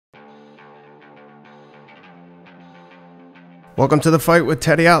Welcome to The Fight with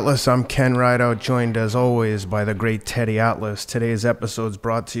Teddy Atlas. I'm Ken Rideout, joined as always by the great Teddy Atlas. Today's episode is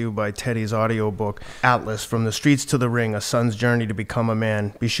brought to you by Teddy's audiobook, Atlas, From the Streets to the Ring, A Son's Journey to Become a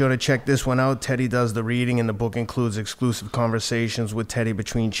Man. Be sure to check this one out. Teddy does the reading, and the book includes exclusive conversations with Teddy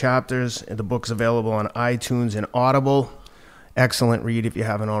between chapters. And the book's available on iTunes and Audible. Excellent read if you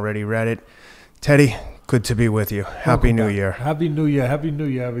haven't already read it. Teddy, good to be with you. Happy New Year. Happy New Year. Happy New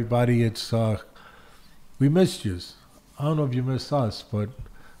Year, everybody. It's we missed you. I don't know if you missed us, but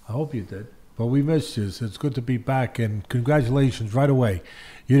I hope you did. But we missed you. It's good to be back, and congratulations right away.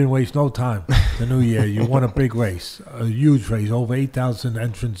 You didn't waste no time the New Year. You won a big race, a huge race, over 8,000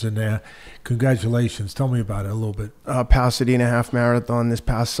 entrants in there. Congratulations. Tell me about it a little bit. Pasadena Half Marathon this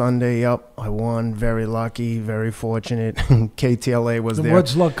past Sunday. Yep, I won. Very lucky, very fortunate. KTLA was there.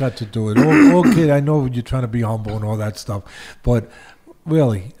 What's luck got to do with it? Okay, I know you're trying to be humble and all that stuff, but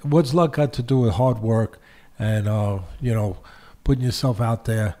really, what's luck got to do with hard work? And, putting yourself out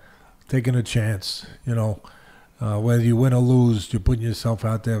there, taking a chance, whether you win or lose, you're putting yourself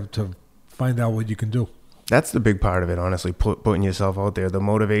out there to find out what you can do. That's the big part of it, honestly, putting yourself out there. The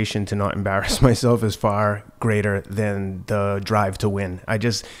motivation to not embarrass myself is far greater than the drive to win. I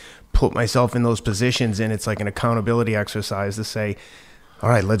just put myself in those positions, and it's like an accountability exercise to say, all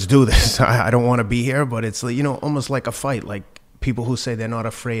right, let's do this. I don't want to be here, but it's, almost like a fight, like, people who say they're not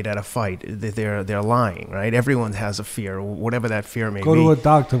afraid at a fight, they're lying, right? Everyone has a fear, whatever that fear may be. Go to a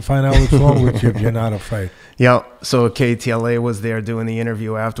doctor and find out what's wrong with you if you're not afraid. Yeah, so KTLA was there doing the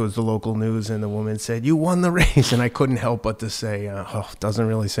interview afterwards, the local news, and the woman said, "You won the race." And I couldn't help but to say, doesn't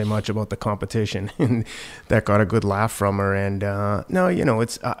really say much about the competition. And that got a good laugh from her. And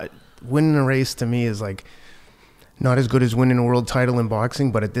it's winning a race to me is like, not as good as winning a world title in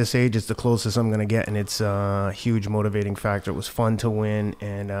boxing, but at this age, it's the closest I'm going to get, and it's a huge motivating factor. It was fun to win,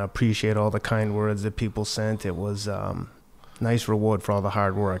 and I appreciate all the kind words that people sent. It was nice reward for all the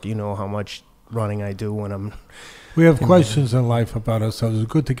hard work. You know how much running I do when I'm... We have questions in life about ourselves.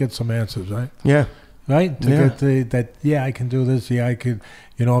 It's good to get some answers, right? Yeah. Right? To get I can do this, I could...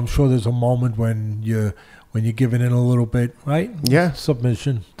 I'm sure there's a moment when you're giving in a little bit, right? Yeah.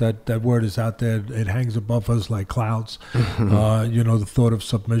 Submission, that word is out there. It hangs above us like clouds. The thought of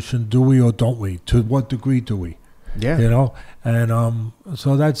submission. Do we or don't we? To what degree do we? Yeah. And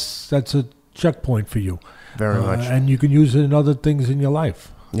so that's a checkpoint for you. Very much. And you can use it in other things in your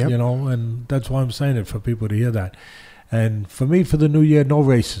life. Yep. And that's why I'm saying it, for people to hear that. And for me, for the new year, no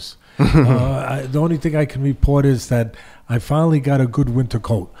races. The only thing I can report is that I finally got a good winter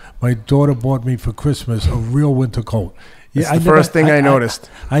coat. My daughter bought me for Christmas a real winter coat. It's the first thing I noticed.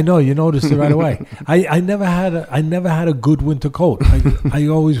 I know you noticed it right away. I never had a good winter coat. I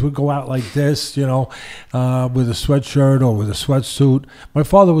always would go out like this, with a sweatshirt or with a sweatsuit. My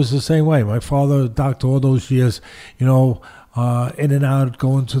father was the same way. My father, doctor, all those years, in and out,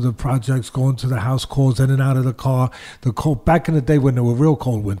 going to the projects, going to the house calls, in and out of the car. The cold, back in the day when there were real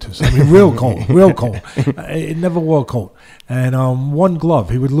cold winters. I mean, real cold. He never wore a coat. And one glove,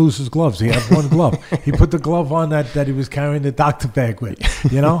 he would lose his gloves. He had one glove. He put the glove on that he was carrying the doctor bag with,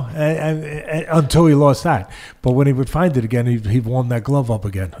 and until he lost that. But when he would find it again, he'd warm that glove up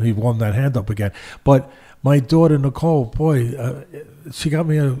again. He'd warm that hand up again. But my daughter, Nicole, boy, she got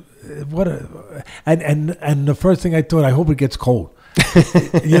me and the first thing I thought, I hope it gets cold.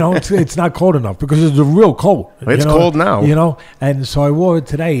 It's not cold enough because it's a real cold. It's cold now. And so I wore it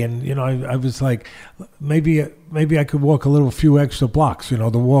today, and I was like, maybe I could walk a few extra blocks. The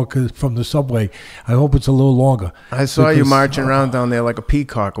walk from the subway. I hope it's a little longer. I saw you marching around down there like a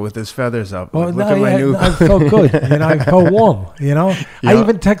peacock with his feathers up. I felt good. I felt warm. I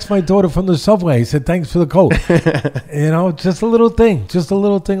even text my daughter from the subway. I said, "Thanks for the coat." Just a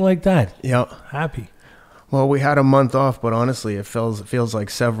little thing like that. Yeah, happy. Well, we had a month off, but honestly, it feels like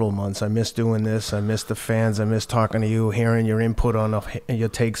several months. I miss doing this. I miss the fans. I miss talking to you, hearing your input on your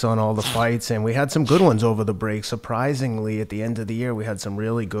takes on all the fights. And we had some good ones over the break. Surprisingly, at the end of the year, we had some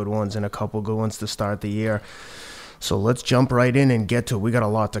really good ones and a couple good ones to start the year. So let's jump right in and get to it. We got a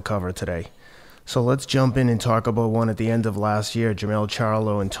lot to cover today. So let's jump in and talk about one at the end of last year, Jermell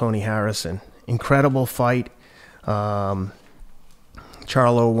Charlo and Tony Harrison. Incredible fight.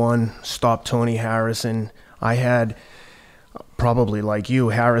 Charlo won, stopped Tony Harrison. I had, probably like you,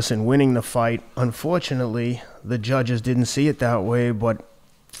 Harrison winning the fight. Unfortunately, the judges didn't see it that way, but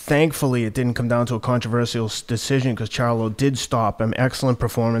thankfully it didn't come down to a controversial decision because Charlo did stop him. Excellent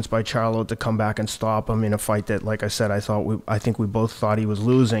performance by Charlo to come back and stop him in a fight that, like I said, I think we both thought he was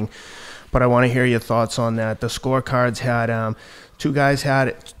losing. But I want to hear your thoughts on that. The scorecards had, two guys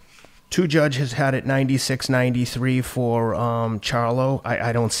had Two judges had it 96-93 for Charlo.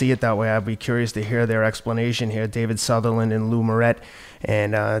 I don't see it that way. I'd be curious to hear their explanation here. David Sutherland and Lou Moret.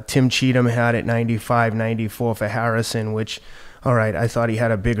 And Tim Cheatham had it 95-94 for Harrison, which, all right, I thought he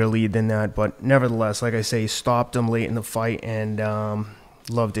had a bigger lead than that. But nevertheless, like I say, he stopped him late in the fight. And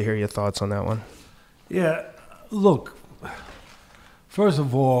love to hear your thoughts on that one. Yeah, look, first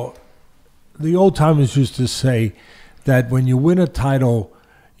of all, the old timers used to say that when you win a title,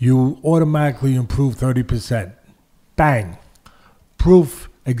 you automatically improve 30%. Bang. Proof,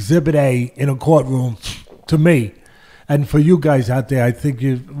 Exhibit A in a courtroom to me. And for you guys out there, I think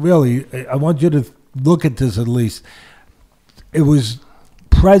you really, I want you to look at this at least. It was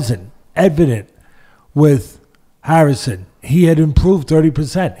present, evident with Harrison. He had improved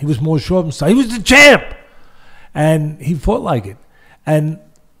 30%. He was more sure of himself. He was the champ. And he fought like it. And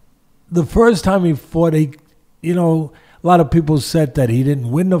the first time he fought, a lot of people said that he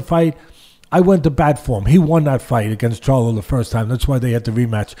didn't win the fight. I went to bat for him. He won that fight against Charlo the first time. That's why they had the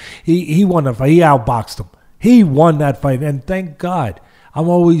rematch. He won the fight. He outboxed him. He won that fight. And thank God. I'm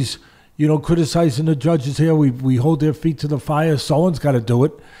always, criticizing the judges here. We hold their feet to the fire. Someone's got to do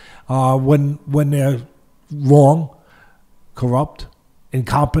it. When they're wrong, corrupt,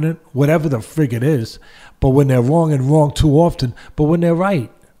 incompetent, whatever the frig it is. But when they're wrong and wrong too often, but when they're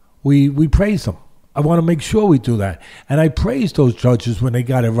right, we praise them. I want to make sure we do that. And I praise those judges when they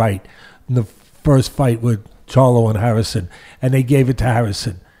got it right in the first fight with Charlo and Harrison. And they gave it to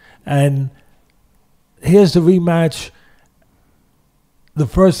Harrison. And here's the rematch. The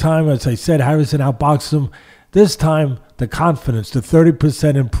first time, as I said, Harrison outboxed him. This time, the confidence, the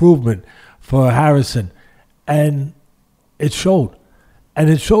 30% improvement for Harrison. And it showed. And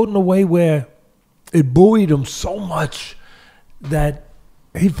it showed in a way where it buoyed him so much that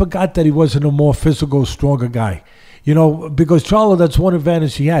he forgot that he wasn't a more physical, stronger guy. Because Charlo, that's one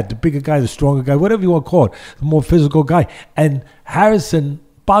advantage he had. The bigger guy, the stronger guy, whatever you want to call it, the more physical guy. And Harrison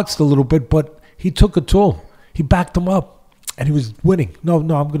boxed a little bit, but he took it to him. He backed him up, and he was winning. No,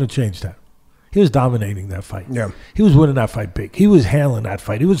 I'm going to change that. He was dominating that fight. Yeah. He was winning that fight big. He was handling that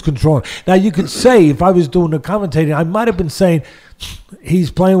fight. He was controlling. Now, you could say, if I was doing the commentating, I might have been saying, he's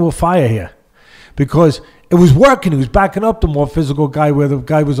playing with fire here. Because it was working. He was backing up the more physical guy where the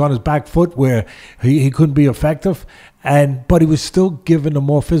guy was on his back foot where he couldn't be effective. But he was still giving the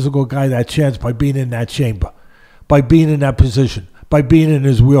more physical guy that chance by being in that chamber, by being in that position, by being in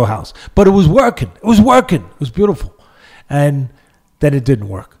his wheelhouse. But it was working. It was working. It was beautiful. And then it didn't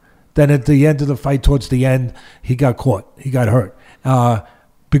work. Then at the end of the fight, towards the end, he got caught. He got hurt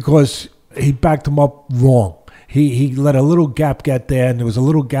because he backed him up wrong. He let a little gap get there, and there was a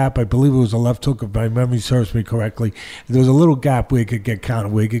little gap. I believe it was a left hook, if my memory serves me correctly. There was a little gap where he could get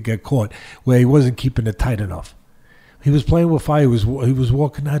counted, where he could get caught, where he wasn't keeping it tight enough. He was playing with fire. He was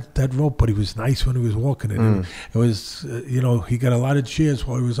walking that rope, but he was nice when he was walking it. It was, he got a lot of cheers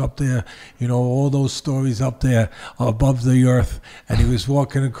while he was up there. All those stories up there above the earth, and he was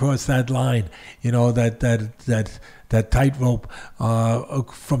walking across that line. That tightrope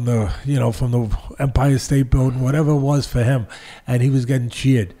from the Empire State Building, whatever it was for him, and he was getting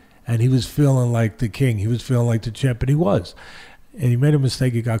cheered, and he was feeling like the king. He was feeling like the champ, and he was. And he made a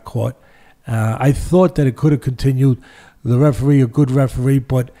mistake. He got caught. I thought that it could have continued. The referee, a good referee,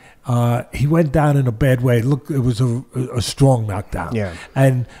 but he went down in a bad way. Look, it was a strong knockdown. Yeah.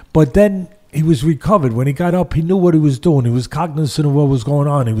 But then he was recovered. When he got up, he knew what he was doing. He was cognizant of what was going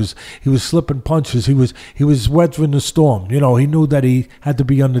on. He was slipping punches. He was weathering the storm. He knew that he had to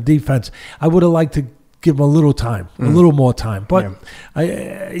be on the defense. I would have liked to give him a little time, a little more time. But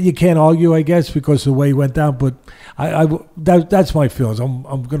you can't argue, I guess, because of the way he went down. But that's my feelings. I'm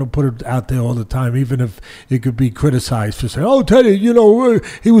going to put it out there all the time, even if it could be criticized for saying, "Oh, Teddy, he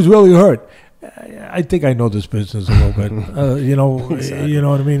was really hurt." I think I know this business a little bit. Exactly. You know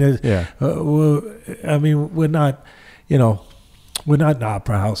what I mean? We're not, we're not an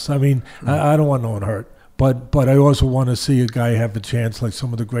opera house. I don't want no one hurt. But I also want to see a guy have a chance, like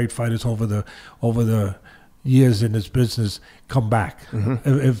some of the great fighters over the years in this business, come back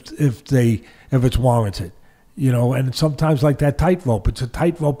if it's warranted. And sometimes like that tightrope, it's a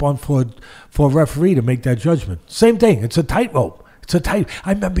tightrope on for a referee to make that judgment. Same thing, it's a tightrope. I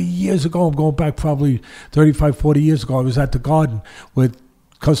remember years ago, I'm going back probably 35, 40 years ago, I was at the Garden with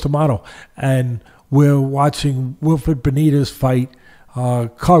Customato, and we're watching Wilfred Benitez fight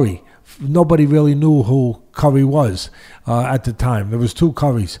Curry. Nobody really knew who Curry was at the time. There was two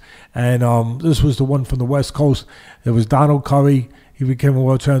Currys, and this was the one from the West Coast. There was Donald Curry. He became a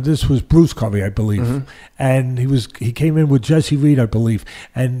world champion. This was Bruce Curry, I believe. And he came in with Jesse Reed, I believe.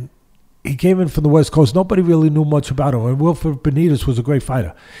 And he came in from the West Coast. Nobody really knew much about him. And Wilfred Benitez was a great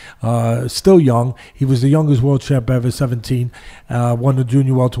fighter. Still young. He was the youngest world champ ever, 17. Won the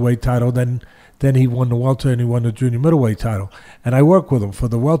junior welterweight title. Then he won the welter and he won the junior middleweight title. And I worked with him for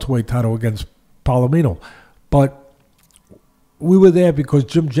the welterweight title against Palomino. But we were there because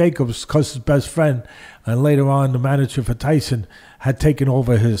Jim Jacobs, Cus's best friend, and later on the manager for Tyson, had taken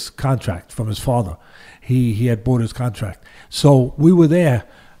over his contract from his father. He had bought his contract. So we were there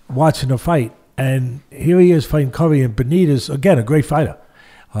watching the fight, and here he is fighting Curry, and Benitez, again, a great fighter.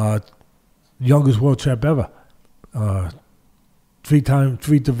 Youngest world champ ever. Three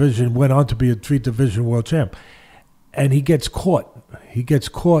division, went on to be a 3-division world champ. And he gets caught.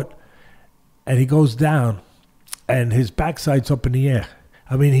 And he goes down, and his backside's up in the air.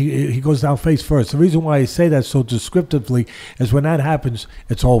 I mean, he goes down face first. The reason why I say that so descriptively is when that happens,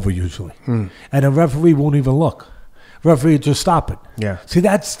 it's over usually. And a referee won't even look. Referee will just stop it. Yeah. See,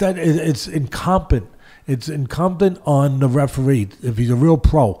 it's incumbent. It's incumbent on the referee, if he's a real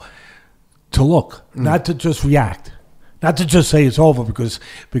pro, to look, not to just react. Not to just say it's over because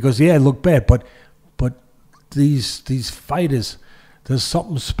yeah, it looked bad. But these fighters, there's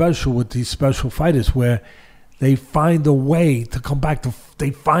something special with these special fighters where they find a way to come back.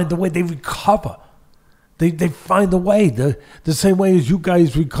 They find a way. They recover. They find a way. The same way as you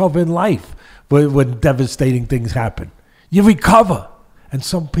guys recover in life when devastating things happen. You recover. And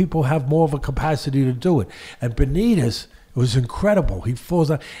some people have more of a capacity to do it. And Benitez, it was incredible. He falls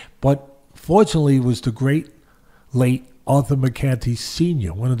out. But fortunately, it was the great late Arthur McCanty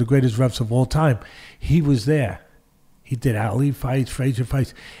Sr., one of the greatest refs of all time. He was there. He did Ali fights, Frazier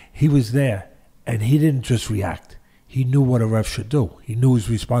fights. He was there. And he didn't just react. He knew what a ref should do. He knew his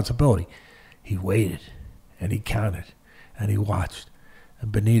responsibility. He waited, and he counted, and he watched.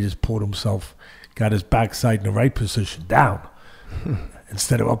 And Benitez pulled himself, got his backside in the right position, down,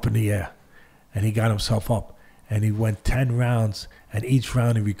 instead of up in the air. And he got himself up. And he went 10 rounds, and each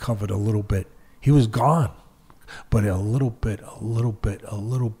round he recovered a little bit. He was gone. But a little bit,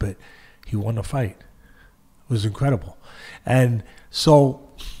 he won the fight. It was incredible. And so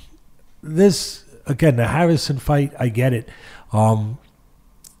this, again, the Harrison fight, I get it.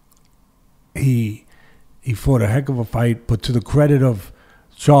 He fought a heck of a fight, but to the credit of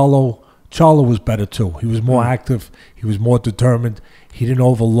Charlo was better too. He was more active. He was more determined. He didn't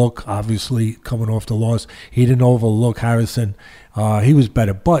overlook, obviously, coming off the loss. He didn't overlook Harrison. He was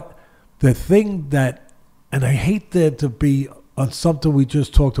better. But the thing that, and I hate there to be on something we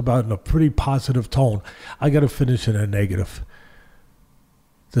just talked about in a pretty positive tone, I got to finish in a negative.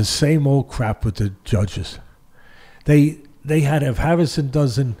 The same old crap with the judges. They had, if Harrison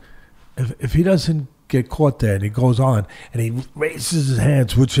doesn't, if he doesn't get caught there and he goes on and he raises his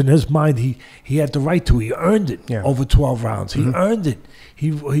hands, which in his mind he had the right to. He earned it over 12 rounds. He earned it.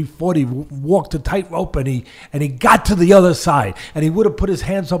 He fought. He walked a tightrope and he got to the other side and he would have put his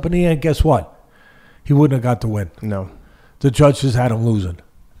hands up in the air. And guess what? He wouldn't have got the win. No. The judges had him losing.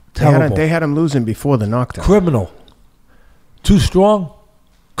 Terrible. They had him losing before the knockdown. Criminal. Too strong?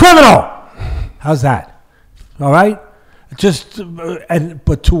 Criminal! How's that? All right?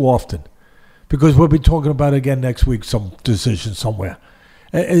 But too often. Because we'll be talking about it again next week, some decision somewhere.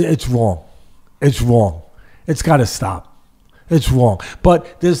 It's wrong. It's wrong. It's got to stop. It's wrong.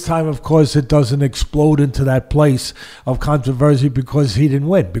 But this time, of course, it doesn't explode into that place of controversy because he didn't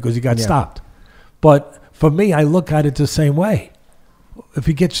win, because he got stopped. But for me, I look at it the same way. If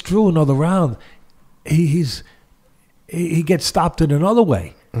he gets through another round, he gets stopped in another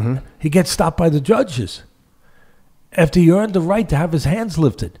way. He gets stopped by the judges. After he earned the right to have his hands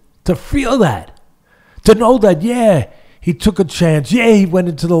lifted, to feel that, to know that, yeah, he took a chance. Yeah, he went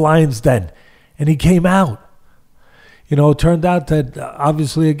into the lion's den, and he came out. You know, it turned out that,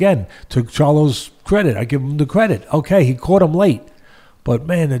 obviously, again, to Charlo's credit, I give him the credit. Okay, he caught him late. But,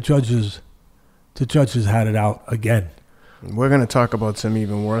 man, the judges had it out again. We're going to talk about some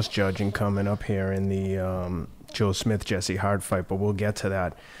even worse judging coming up here in the Joe Smith-Jesse Hart fight, but we'll get to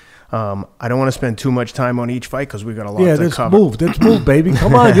that. I don't want to spend too much time on each fight because we got a lot to cover. Let's move, baby.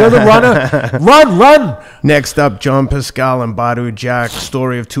 Come on, you're the runner. Run. Next up, John Pascal and Badou Jack.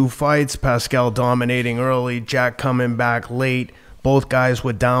 Story of two fights. Pascal dominating early, Jack coming back late. Both guys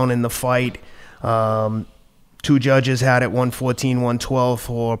were down in the fight. Two judges had it 114-112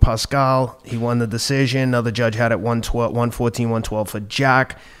 for Pascal. He won the decision. Another judge had it 114-112 for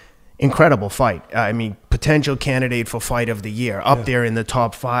Jack. Incredible fight. I mean, potential candidate for fight of the year. Up there in the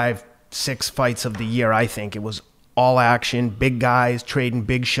top 5-6 fights of the year, I think. It was all action, big guys trading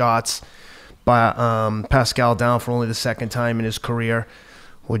big shots. Pascal down for only the second time in his career.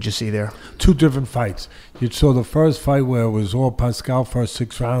 What'd you see there? 2 different fights. You saw the first fight where it was all Pascal, first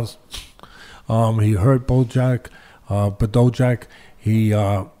 6 rounds. He hurt Badou Jack. He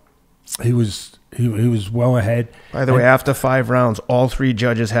was well ahead. By the way, after 5 rounds, all 3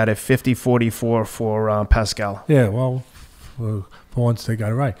 judges had a 50-44 for Pascal. Yeah, well, for once they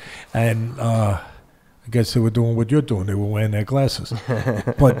got it right. And I guess they were doing what you're doing. They were wearing their glasses.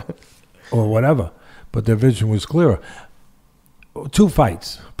 Or whatever. But their vision was clearer. 2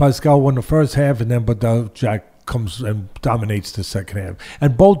 fights. Pascal won the first half, and then Badou Jack comes and dominates the second half.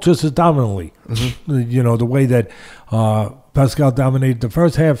 And both just as dominantly. You know, the way that Pascal dominated the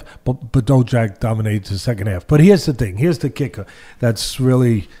first half, but Badou Jack dominated the second half. But here's the thing. Here's the kicker. That's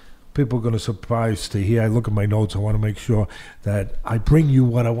really, people are going to surprise to hear. I look at my notes. I want to make sure that I bring you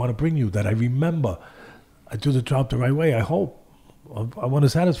what I want to bring you, that I remember. I do the job the right way, I hope. I want to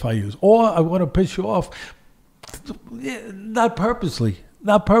satisfy you. Or I want to piss you off. Not purposely,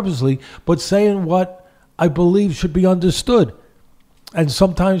 but saying what I believe should be understood. And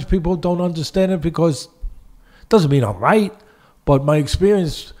sometimes people don't understand it because it doesn't mean I'm right, but my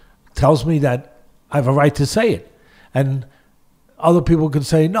experience tells me that I have a right to say it. And other people can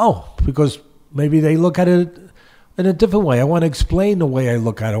say no, because maybe they look at it in a different way. I want to explain the way I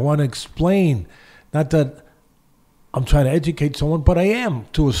look at it. I want to explain, not that I'm trying to educate someone, but I am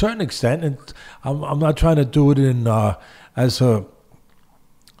to a certain extent, and I'm not trying to do it in as a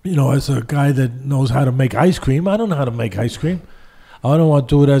guy that knows how to make ice cream. I don't know how to make ice cream. I don't want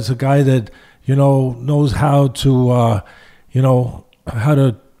to do it as a guy that knows how to how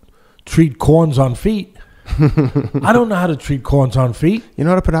to treat corns on feet. I don't know how to treat corns on feet. You're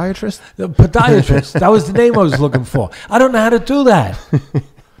not a podiatrist? The podiatrist. That was the name I was looking for. I don't know how to do that.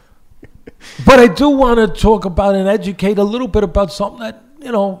 But I do want to talk about and educate a little bit about something that,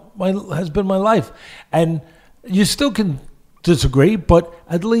 has been my life. And you still can disagree, but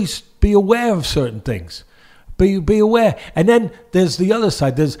at least be aware of certain things. Be aware. And then there's the other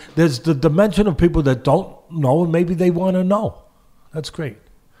side. There's the dimension of people that don't know, and maybe they want to know. That's great.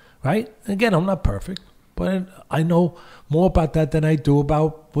 Right? Again, I'm not perfect, but I know more about that than I do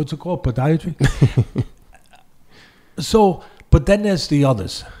about, what's it called, podiatry? But then there's the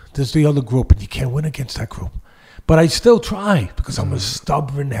others. There's the other group, and you can't win against that group. But I still try because I'm a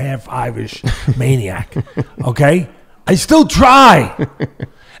stubborn, half-Irish maniac, okay? I still try.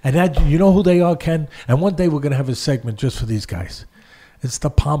 And that, you know who they are, Ken? And one day we're going to have a segment just for these guys. It's the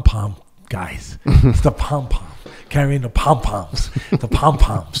pom-pom guys. It's the pom-pom, carrying the pom-poms, the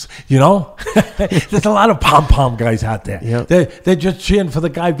pom-poms, There's a lot of pom-pom guys out there. Yep. They're just cheering for the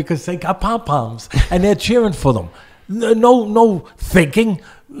guy because they got pom-poms, and they're cheering for them. No thinking.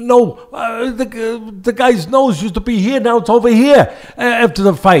 No, the guy's nose used to be here. Now it's over here after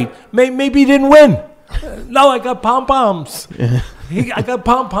the fight. Maybe he didn't win. No, I got pom-poms. I got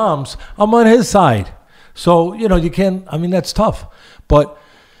pom-poms. I'm on his side. So, you can't, that's tough. But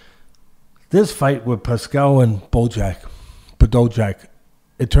this fight with Pascal and Badou Jack,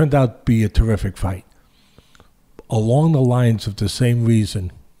 it turned out to be a terrific fight. Along the lines of the same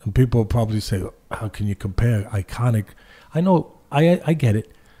reason, and people will probably say, how can you compare iconic? I know, I get it.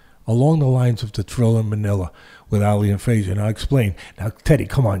 Along the lines of the Thrill in Manila with Ali and Frazier. And I'll explain. Now, Teddy,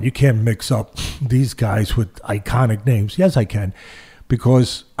 come on. You can't mix up these guys with iconic names. Yes, I can.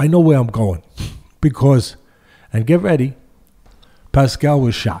 Because I know where I'm going. And get ready, Pascal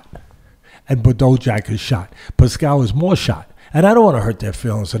was shot. And Badou Jack is shot. Pascal is more shot. And I don't want to hurt their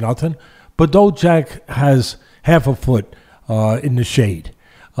feelings or nothing. Badou Jack has half a foot in the shade,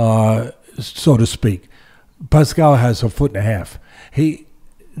 so to speak. Pascal has a foot and a half. He's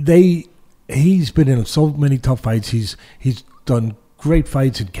been in so many tough fights. He's done great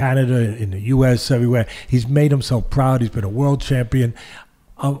fights in Canada, in the U.S., everywhere. He's made himself proud. He's been a world champion.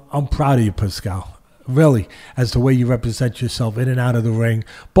 I'm proud of you, Pascal, really, as the way you represent yourself in and out of the ring,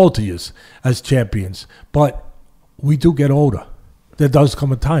 both of you as champions. But we do get older. There does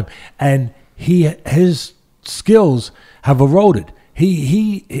come a time. And his skills have eroded.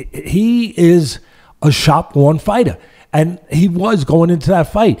 He is a shop-worn fighter. And he was going into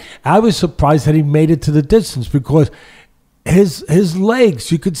that fight. I was surprised that he made it to the distance because his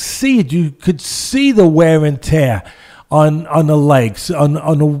legs, you could see it. You could see the wear and tear on the legs, on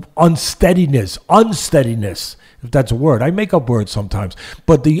the unsteadiness, if that's a word. I make up words sometimes.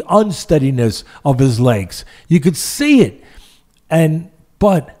 But the unsteadiness of his legs, you could see it.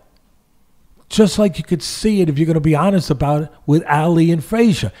 But just like you could see it, if you're going to be honest about it, with Ali and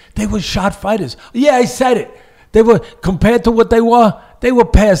Frazier. They were shot fighters. Yeah, I said it. They were, compared to what they were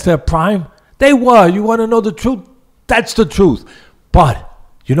past their prime. They were. You want to know the truth? That's the truth. But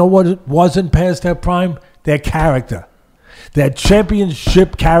you know what wasn't past their prime? Their character. They had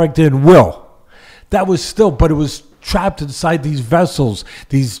championship character and will. That was still, but it was trapped inside these vessels,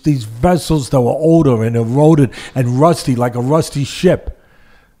 these vessels that were older and eroded and rusty, like a rusty ship.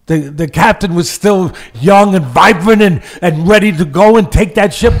 The captain was still young and vibrant and ready to go and take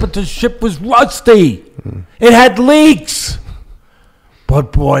that ship, but the ship was rusty. It had leaks.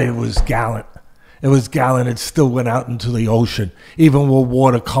 But boy, it was gallant. It was gallant. It still went out into the ocean, even with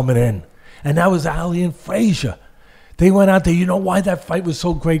water coming in. And that was Ali and Frazier. They went out there. You know why that fight was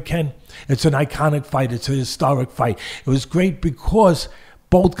so great, Ken? It's an iconic fight. It's a historic fight. It was great because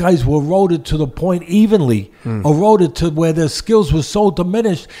both guys were eroded to the point evenly, eroded to where their skills were so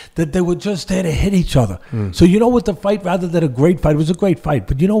diminished that they were just there to hit each other. So you know what the fight, rather than a great fight, it was a great fight.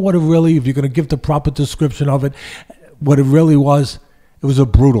 But you know what it really, if you're going to give the proper description of it, what it really was? It was a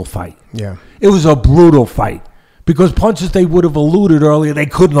brutal fight. Yeah. It was a brutal fight because punches they would have eluded earlier, they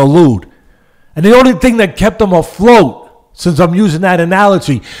couldn't elude. And the only thing that kept them afloat, since I'm using that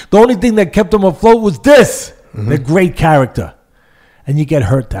analogy, the only thing that kept them afloat was this, their great character. And you get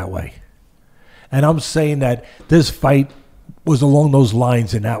hurt that way. And I'm saying that this fight was along those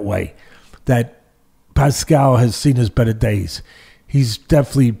lines in that way, that Pascal has seen his better days. He's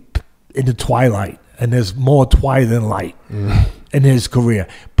definitely in the twilight, and there's more twilight than light in his career.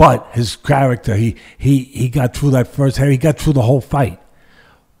 But his character, he got through that first half. He got through the whole fight.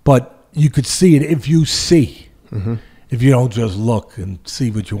 But you could see it if you see. If you don't just look and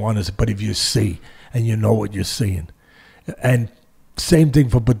see what you want to see, but if you see and you know what you're seeing. And same thing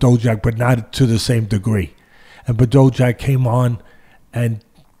for Badou, but not to the same degree. And Badou came on and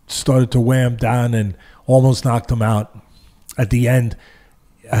started to wear him down and almost knocked him out. At the end,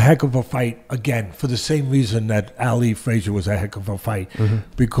 a heck of a fight, again, for the same reason that Ali Frazier was a heck of a fight,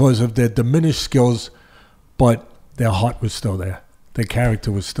 because of their diminished skills, but their heart was still there. Their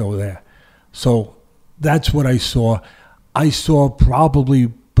character was still there. So that's what I saw. I saw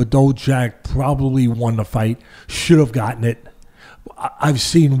probably Badou probably won the fight, should have gotten it. I've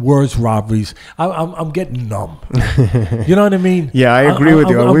seen worse robberies. I'm getting numb. You know what I mean? Yeah, I agree with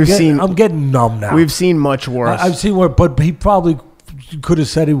you. I'm getting numb now. We've seen much worse. I've seen worse, but he probably could have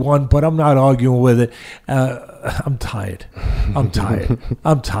said he won, but I'm not arguing with it. I'm tired. I'm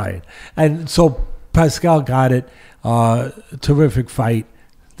tired. And so Pascal got it. Terrific fight.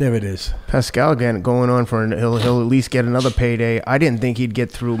 There it is. Pascal again going on for he'll at least get another payday. I didn't think he'd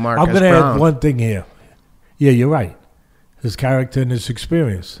get through Marcus I'm going to Brown. add one thing here. Yeah, you're right. His character and his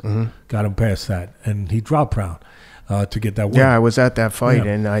experience got him past that, and he dropped Brown to get that win. Yeah, I was at that fight,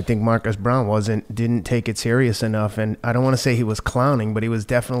 and I think Marcus Brown didn't take it serious enough. And I don't want to say he was clowning, but he was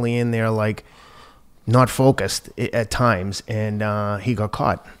definitely in there like not focused at times, and he got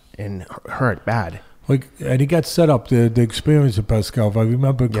caught and hurt bad. And he got set up. The experience of Pascal, if I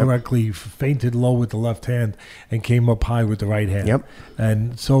remember correctly, he fainted low with the left hand and came up high with the right hand. Yep.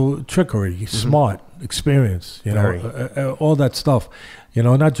 And so trickery, smart, experience, you know, all that stuff. You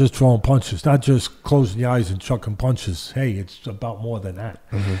know, not just throwing punches, not just closing the eyes and chucking punches. Hey, it's about more than that,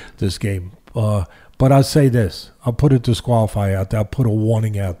 this game. But I'll say this. I'll put a disqualifier out there. I'll put a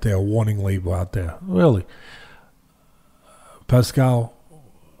warning out there, a warning label out there. Really. Pascal...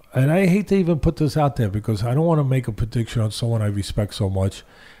 And I hate to even put this out there because I don't want to make a prediction on someone I respect so much.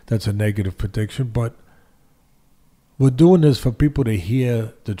 That's a negative prediction. But we're doing this for people to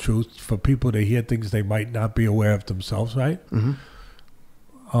hear the truth, for people to hear things they might not be aware of themselves, right?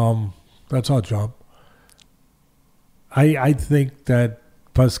 That's our job. I think that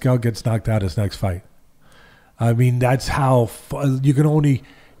Pascal gets knocked out his next fight. I mean, that's how you can only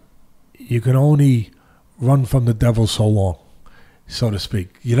run from the devil so long, so to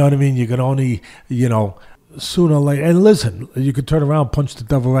speak. You know what I mean? You can only, sooner or later. And listen, you could turn around, punch the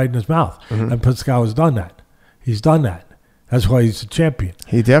devil right in his mouth. And Pascal has done that. He's done that. That's why he's a champion.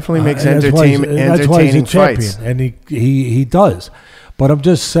 He definitely makes entertaining fights. And he does. But I'm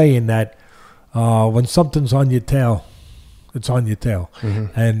just saying that when something's on your tail, it's on your tail.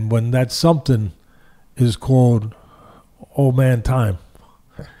 And when that something is called old man time,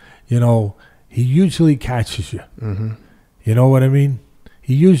 he usually catches you. You know what I mean?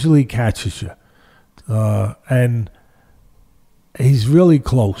 He usually catches you. And he's really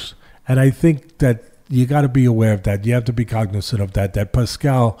close. And I think that you got to be aware of that. You have to be cognizant of that. That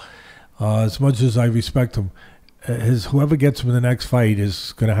Pascal, as much as I respect him, whoever gets him in the next fight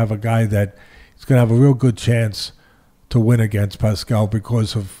is going to have a guy that is going to have a real good chance to win against Pascal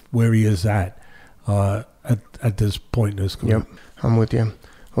because of where he is at this point in his career. Yep, I'm with you.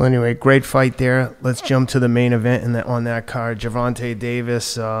 Well, anyway, great fight there. Let's jump to the main event on that card. Gervonta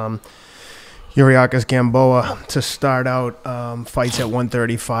Davis, Yuriorkis Gamboa to start out, fights at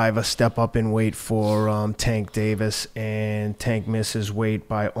 135, a step up in weight for Tank Davis, and Tank misses weight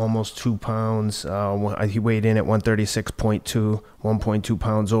by almost 2 pounds. He weighed in at 136.2, 1.2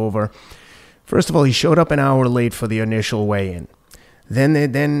 pounds over. First of all, he showed up an hour late for the initial weigh-in. Then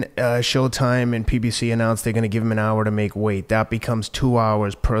Showtime and PBC announced they're going to give him an hour to make weight. That becomes 2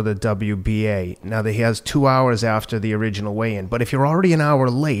 hours per the WBA. Now, he has 2 hours after the original weigh-in. But if you're already an hour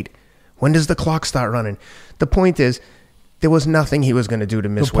late, when does the clock start running? The point is, there was nothing he was going to do to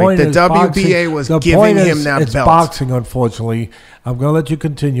miss weight. The WBA was giving him that belt. It's boxing, unfortunately. I'm going to let you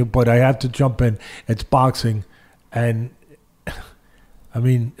continue, but I have to jump in. It's boxing. And, I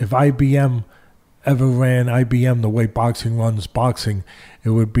mean, if IBM ever ran IBM the way boxing runs boxing,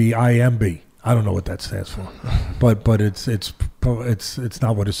 it would be IMB. I don't know what that stands for. but it's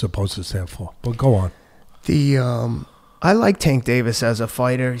not what it's supposed to stand for. But go on. I like Tank Davis as a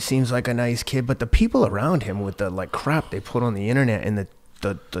fighter. He seems like a nice kid, but the people around him with the crap they put on the internet and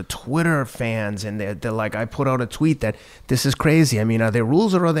the Twitter fans, and they're like, I put out a tweet that this is crazy. I mean, are there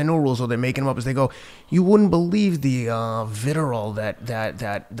rules or are there no rules, or they're making them up as they go? You wouldn't believe the vitriol that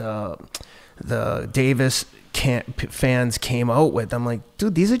the Davis fans came out with. I'm like,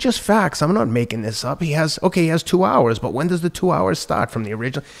 dude, these are just facts. I'm not making this up. He has 2 hours, but when does the 2 hours start from the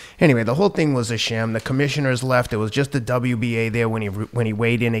original? Anyway, the whole thing was a sham. The commissioners left. It was just the WBA there when he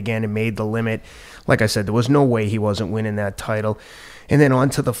weighed in again and made the limit. Like I said, there was no way he wasn't winning that title. And then on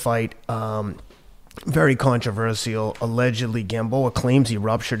to the fight. Very controversial. Allegedly, Gamboa claims he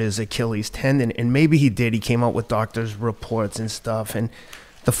ruptured his Achilles tendon, and maybe he did. He came out with doctors' reports and stuff. And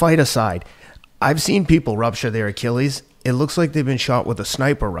the fight aside, I've seen people rupture their Achilles. It looks like they've been shot with a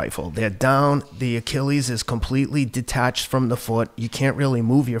sniper rifle. They're down. The Achilles is completely detached from the foot. You can't really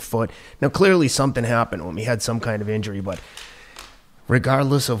move your foot. Now, clearly something happened to him. He had some kind of injury, but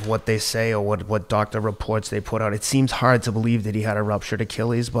regardless of what they say or what doctor reports they put out, it seems hard to believe that he had a ruptured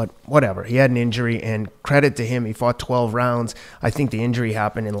Achilles, but whatever. He had an injury, and credit to him. He fought 12 rounds. I think the injury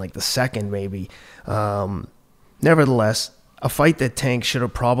happened in like the second maybe. Nevertheless, a fight that Tank should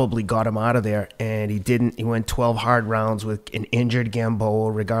have probably got him out of there, and he didn't. He went 12 hard rounds with an injured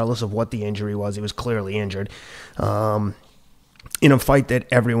Gamboa, regardless of what the injury was. He was clearly injured. In a fight that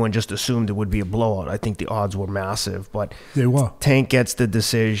everyone just assumed it would be a blowout. I think the odds were massive, but they were. Tank gets the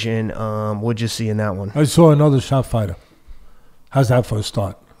decision. What'd you see in that one? I saw another shot fighter. How's that for a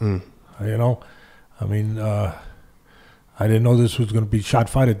start? You know, I mean, I didn't know this was going to be shot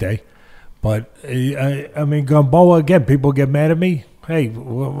fighter day. But, I mean, Gamboa, again, people get mad at me. Hey,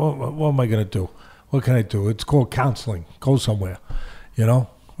 what am I going to do? What can I do? It's called counseling. Go somewhere, you know,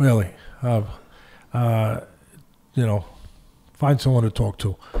 really. You know, find someone to talk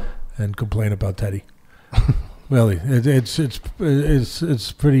to and complain about Teddy. Really,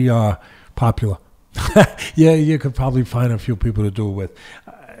 it's pretty popular. Yeah, you could probably find a few people to do it with.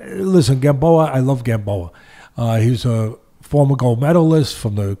 Listen, Gamboa, I love Gamboa. He's a former gold medalist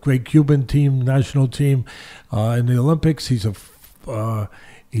from the great Cuban team, national team in the Olympics. He's a former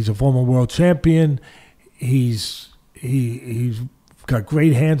world champion. He's got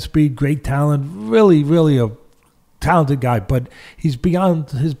great hand speed, great talent. Really, really a talented guy, but he's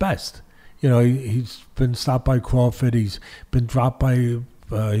beyond his best. You know, he's been stopped by Crawford. He's been dropped by.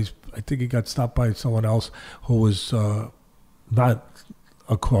 I think he got stopped by someone else who was not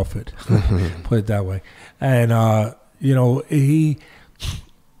a Crawford. Put it that way, and. You know, it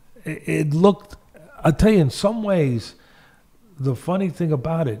looked, I'll tell you, in some ways, the funny thing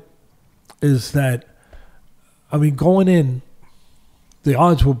about it is that, I mean, going in, the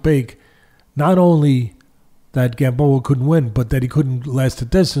odds were big, not only that Gamboa couldn't win, but that he couldn't last the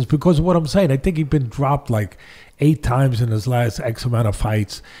distance because of what I'm saying. I think he'd been dropped like 8 times in his last X amount of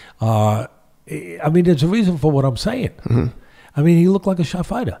fights. I mean, there's a reason for what I'm saying. I mean, he looked like a shot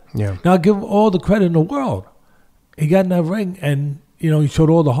fighter. Yeah. Now, I give him all the credit in the world. He got in that ring, and, you know, he showed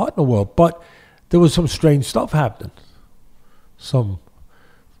all the heart in the world. But there was some strange stuff happening. Some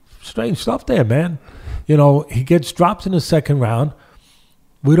strange stuff there, man. You know, he gets dropped in the second round.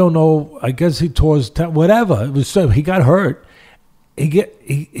 We don't know. I guess he tore his whatever. It was he got hurt.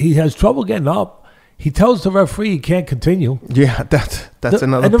 He has trouble getting up. He tells the referee he can't continue. Yeah, that's another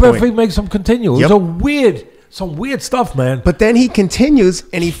point. And the referee makes him continue. Yep. It was some weird stuff, man. But then he continues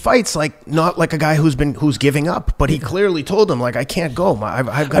and he fights not like a guy who's giving up. But he clearly told him, like, I can't go. I've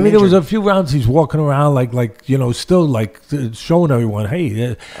got injured. There was a few rounds he's walking around like you know, still like showing everyone,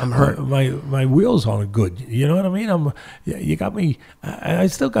 hey, I'm hurt. My wheels aren't good. You know what I mean? You got me. I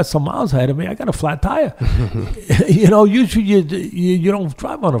still got some miles ahead of me. I got a flat tire. You know, usually you don't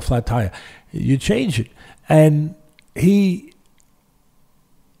drive on a flat tire. You change it, and he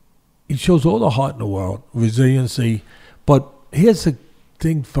he shows all the heart in the world, resiliency. But here's the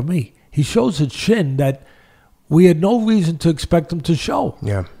thing for me. He shows a chin that we had no reason to expect him to show.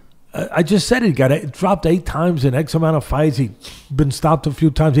 Yeah. I just said he got dropped 8 times in X amount of fights. He'd been stopped a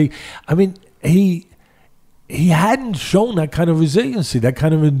few times. He hadn't shown that kind of resiliency, that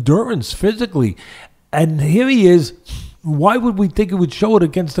kind of endurance physically. And here he is. Why would we think he would show it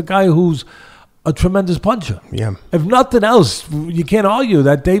against a guy who's a tremendous puncher? Yeah. If nothing else, you can't argue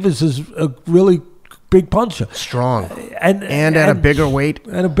that Davis is a really big puncher. Strong. And at a bigger weight.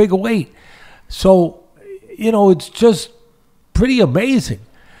 At a bigger weight. So, it's just pretty amazing.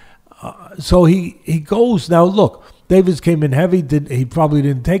 So he goes. Now, look, Davis came in heavy. He probably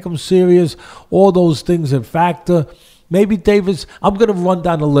didn't take him serious. All those things that factor. Maybe Davis, I'm going to run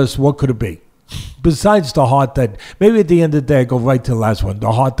down the list. What could it be? Besides the heart that, maybe at the end of the day, I go right to the last one,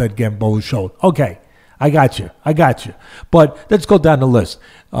 the heart that Gamboa showed. Okay, I got you. But let's go down the list.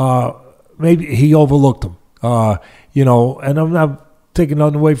 Maybe he overlooked him. And I'm not taking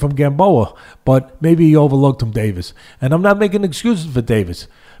nothing away from Gamboa, but maybe he overlooked him, Davis. And I'm not making excuses for Davis.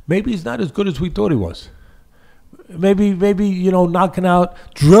 Maybe he's not as good as we thought he was. Maybe knocking out,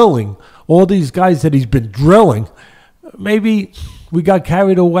 drilling all these guys that he's been drilling. Maybe we got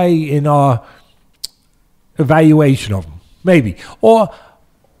carried away in our evaluation of him. Maybe. Or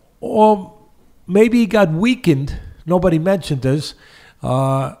maybe he got weakened. Nobody mentioned this.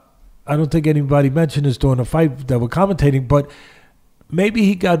 I don't think anybody mentioned this during the fight that we're commentating, but maybe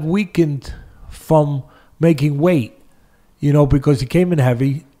he got weakened from making weight, because he came in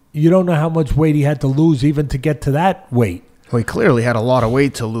heavy. You don't know how much weight he had to lose even to get to that weight. Well, he clearly had a lot of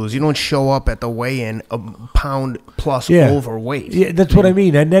weight to lose. You don't show up at the weigh-in a pound plus overweight. Yeah, that's what I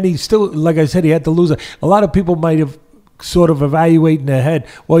mean. And then he still, like I said, he had to lose. A lot of people might have sort of evaluated in their head,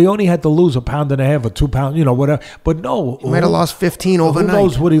 well, he only had to lose 1.5 pounds or 2 pounds, whatever. But no. He might have lost 15 overnight. Who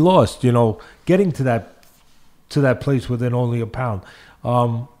knows what he lost, getting to that place within only a pound.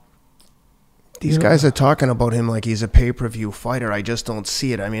 These guys are talking about him like he's a pay-per-view fighter. I just don't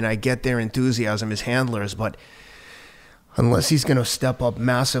see it. I mean, I get their enthusiasm as handlers, but unless he's going to step up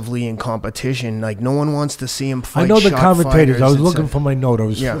massively in competition, like no one wants to see him fight. I know the commentators. Fighters. I was looking for my note.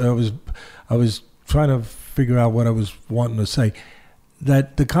 I was trying to figure out what I was wanting to say.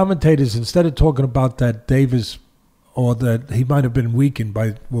 That the commentators, instead of talking about that Davis or that he might have been weakened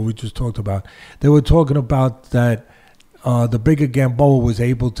by what we just talked about, they were talking about that the bigger Gamboa was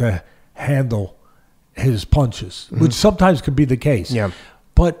able to handle his punches, which sometimes could be the case. Yeah.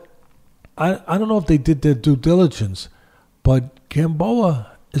 But I don't know if they did their due diligence, but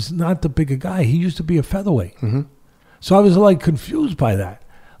Gamboa is not the bigger guy. He used to be a featherweight. So I was confused by that.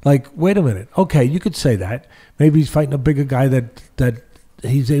 Wait a minute. Okay, you could say that. Maybe he's fighting a bigger guy that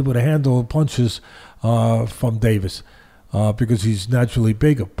he's able to handle punches from Davis because he's naturally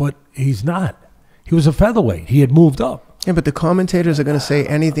bigger. But he's not. He was a featherweight. He had moved up. Yeah, but the commentators are going to say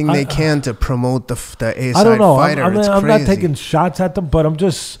anything they can to promote the A-side I don't know. fighter. I'm not taking shots at them, but I'm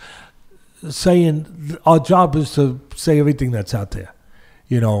just saying our job is to say everything that's out there,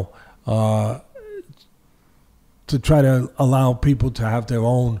 to try to allow people to have their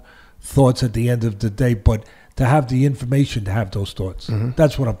own thoughts at the end of the day, but to have the information to have those thoughts.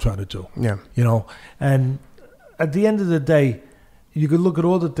 That's what I'm trying to do. Yeah. And at the end of the day, you could look at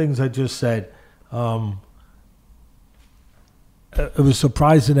all the things I just said. It was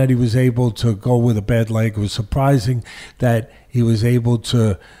surprising that he was able to go with a bad leg. It was surprising that he was able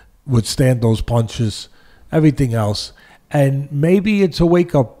to withstand those punches, everything else. And maybe it's a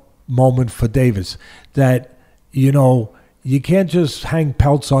wake-up moment for Davis that, you can't just hang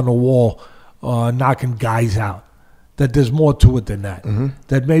pelts on the wall knocking guys out, that there's more to it than that.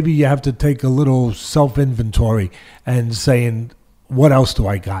 That maybe you have to take a little self-inventory and saying, what else do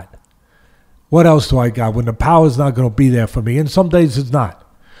I got? What else do I got when the power's not going to be there for me? And some days it's not.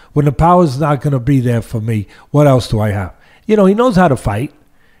 When the power's not going to be there for me, what else do I have? He knows how to fight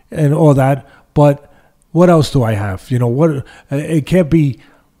and all that, but what else do I have? It can't be,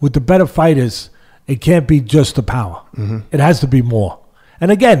 with the better fighters, it can't be just the power. It has to be more. And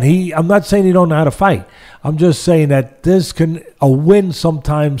again, I'm not saying he don't know how to fight. I'm just saying that a win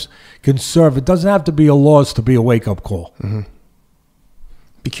sometimes can serve. It doesn't have to be a loss to be a wake-up call.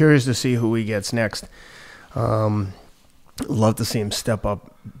 Be curious to see who he gets next. Love to see him step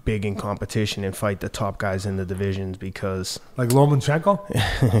up big in competition and fight the top guys in the divisions because... Like Lomachenko?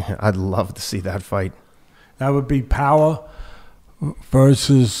 I'd love to see that fight. That would be power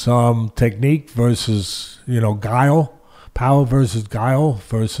versus technique versus, guile. Power versus guile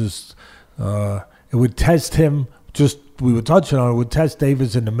versus... it would test him, we were touching on it, would test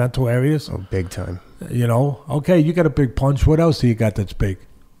Davis in the mental areas. Oh, big time. Okay, you got a big punch. What else do you got that's big?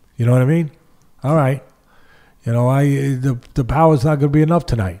 You know what I mean? All right. You know, the power's not going to be enough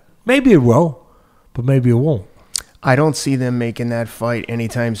tonight. Maybe it will, but maybe it won't. I don't see them making that fight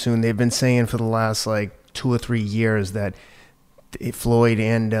anytime soon. They've been saying for the last, 2 or 3 years that Floyd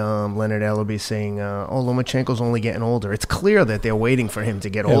and Leonard Ellerby saying, Lomachenko's only getting older. It's clear that they're waiting for him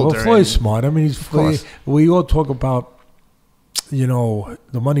to get older. Well, Floyd's smart. I mean, we all talk about, the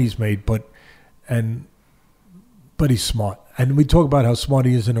money he's made, but he's smart. And we talk about how smart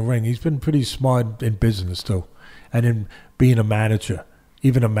he is in the ring. He's been pretty smart in business, too. And in being a manager,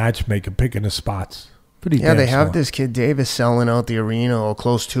 even a matchmaker, picking the spots. Pretty damn they have smart. this kid Davis selling out the arena or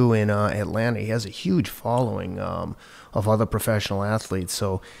close to in Atlanta. He has a huge following of other professional athletes.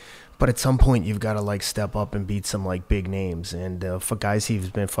 So, but at some point you've got to step up and beat some big names. And for guys he's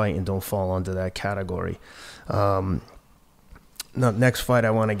been fighting, don't fall under that category. Now, next fight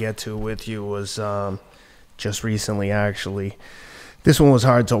I want to get to with you was just recently, actually. This one was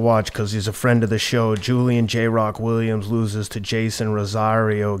hard to watch because he's a friend of the show. Julian JRock Williams loses to Jeison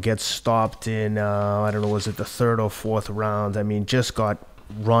Rosario, gets stopped in, I don't know, was it the 3rd or 4th round? I mean, just got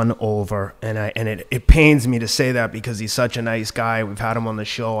run over. And it pains me to say that because he's such a nice guy. We've had him on the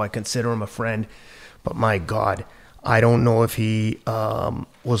show. I consider him a friend. But my God, I don't know if he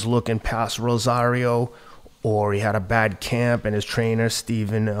was looking past Rosario or he had a bad camp, and his trainer,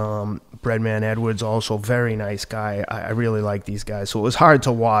 Steven Breadman Edwards, also very nice guy. I really like these guys. So it was hard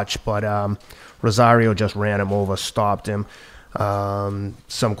to watch, but Rosario just ran him over, stopped him.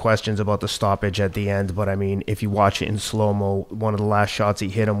 Some questions about the stoppage at the end, but I mean, if you watch it in slow-mo, one of the last shots he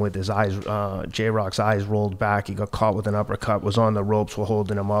hit him with his eyes, J-Rock's eyes rolled back. He got caught with an uppercut, was on the ropes, were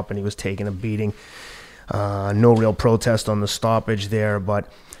holding him up, and he was taking a beating. No real protest on the stoppage there, but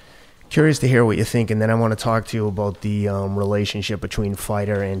curious to hear what you think, and then I want to talk to you about the relationship between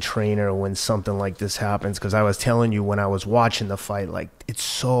fighter and trainer when something like this happens, because I was telling you when I was watching the fight, it's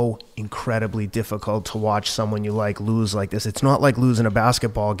so incredibly difficult to watch someone you like lose like this. It's not like losing a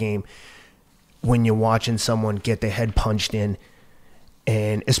basketball game when you're watching someone get their head punched in,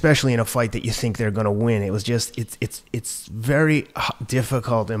 and especially in a fight that you think they're going to win. It was just, it's very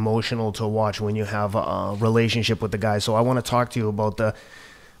difficult, emotional to watch when you have a relationship with the guy. So I want to talk to you about the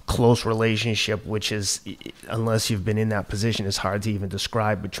close relationship, which is, unless you've been in that position, is hard to even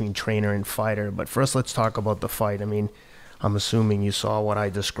describe, between trainer and fighter. But first, let's talk about the fight. I mean, I'm assuming you saw what I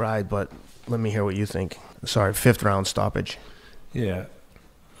described, but let me hear what you think. Sorry, 5th round stoppage. Yeah.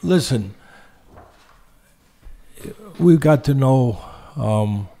 Listen, we got to know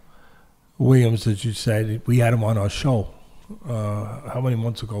Williams, as you said. We had him on our show. How many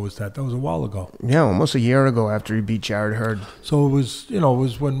months ago was that? That was a while ago. Yeah, almost a year ago after he beat Jared Hurd. So it was, it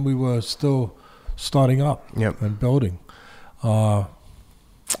was when we were still starting up and building.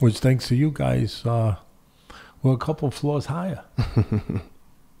 Which, thanks to you guys, we're a couple of floors higher.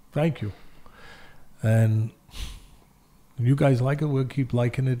 Thank you. And if you guys like it, we'll keep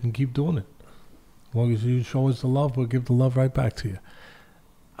liking it and keep doing it. As long as you show us the love, we'll give the love right back to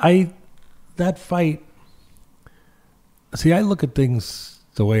you. That fight, see, I look at things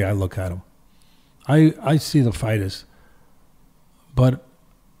the way I look at them. I see the fighters, but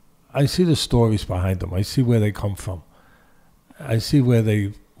I see the stories behind them. I see where they come from. I see where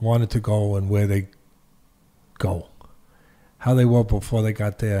they wanted to go and where they go. How they were before they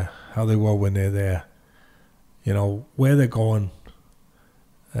got there, how they were when they're there. Where they're going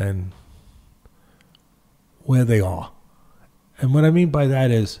and where they are. And what I mean by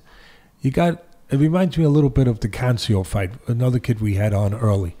that is, it reminds me a little bit of the Cancio fight, another kid we had on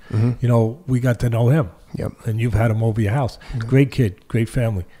early. Mm-hmm. We got to know him. Yep. And you've had him over your house. Mm-hmm. Great kid, great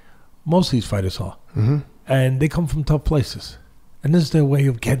family. Most of these fighters are. Mm-hmm. And they come from tough places. And this is their way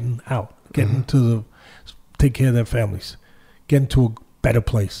of getting out, getting to take care of their families, getting to a better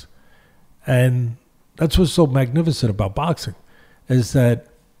place. And that's what's so magnificent about boxing, is that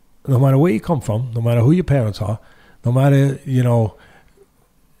no matter where you come from, no matter who your parents are, no matter, your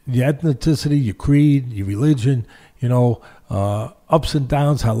ethnicity, your creed, your religion, ups and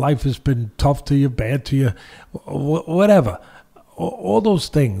downs, how life has been tough to you, bad to you, whatever. All those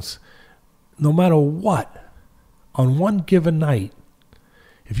things, no matter what, on one given night,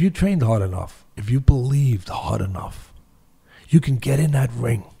 if you trained hard enough, if you believed hard enough, you can get in that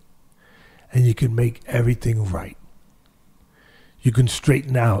ring and you can make everything right. You can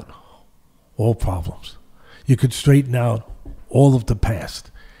straighten out all problems. You can straighten out all of the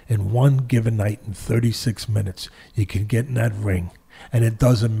past. In one given night, in 36 minutes, you can get in that ring. And it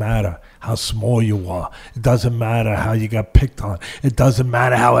doesn't matter how small you are. It doesn't matter how you got picked on. It doesn't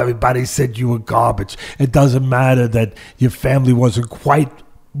matter how everybody said you were garbage. It doesn't matter that your family wasn't quite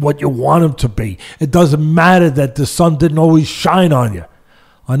what you want them to be. It doesn't matter that the sun didn't always shine on you.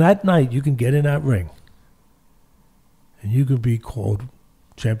 On that night, you can get in that ring, and you can be called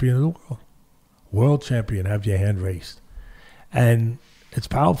champion of the world champion, have your hand raised. And it's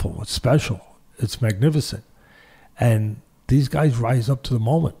powerful, it's special, it's magnificent. And these guys rise up to the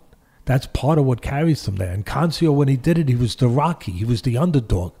moment. That's part of what carries them there. And Cancio, when he did it, he was the Rocky. He was the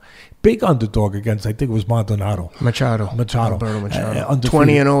underdog. Big underdog against, I think it was Machado. Alberto Machado.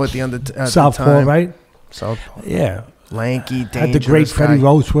 20-0 at the end of Southpaw, right? Southpaw. Yeah. Lanky, dangerous had the great Freddie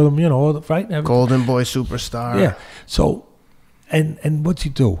Roach with him, you know, right? Golden Boy superstar. Yeah. So, and what's he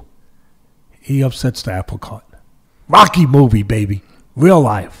do? He upsets the apple cart. Rocky movie, baby. Real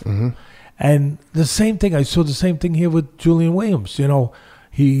life. Mm-hmm. And the same thing, I saw the same thing here with Julian Williams. You know,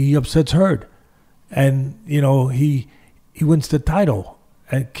 he upsets Hurt. And, you know, he wins the title.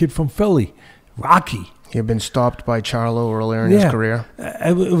 A kid from Philly. Rocky. He had been stopped by Charlo earlier in his career.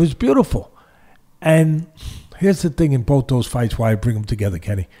 It was beautiful. And here's the thing in both those fights, why I bring them together,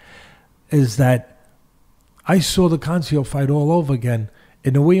 Kenny, is that I saw the Cancio fight all over again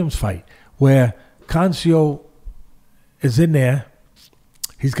in the Williams fight, where Cancio is in there.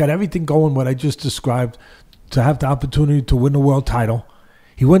 He's got everything going, what I just described, to have the opportunity to win the world title.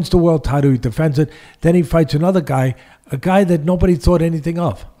 He wins the world title, he defends it. Then he fights another guy, a guy that nobody thought anything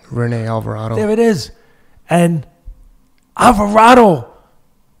of. Rene Alvarado. There it is. And Alvarado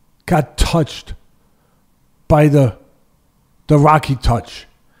got touched by the Rocky touch.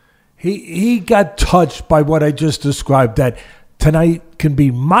 He got touched by what I just described, that tonight can be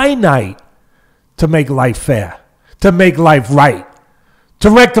my night to make life fair, to make life right, to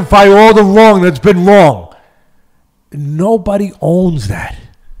rectify all the wrong that's been wrong. Nobody owns that.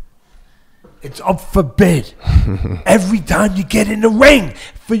 It's up for bid. Every time you get in the ring,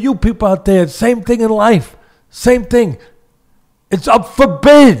 for you people out there, same thing in life. Same thing. It's up for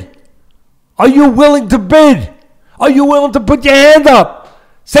bid. Are you willing to bid? Are you willing to put your hand up?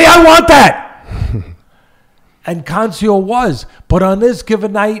 Say, I want that. And Cancio was. But on this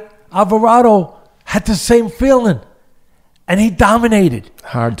given night, Alvarado had the same feeling. And he dominated.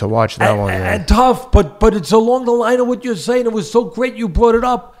 Hard to watch that one. And tough, but it's along the line of what you're saying. It was so great you brought it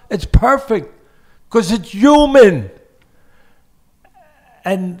up. It's perfect. Because it's human.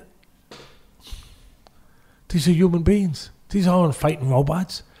 And these are human beings. These aren't fighting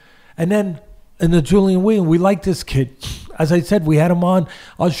robots. And then in the Julian Williams, we like this kid. As I said, we had him on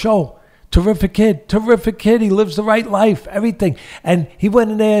our show. Terrific kid. Terrific kid. He lives the right life. Everything. And he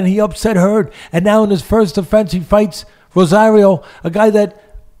went in there and he upset Hurt. And now in his first defense, he fights Rosario, a guy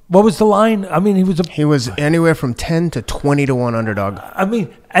that, what was the line? I mean, he was anywhere from 10 to 20 to 1 underdog. I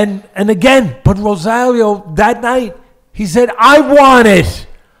mean, and again, but Rosario, that night, he said, I want it.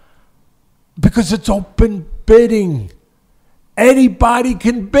 Because it's open bidding. Anybody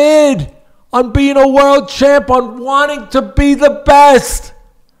can bid on being a world champ, on wanting to be the best.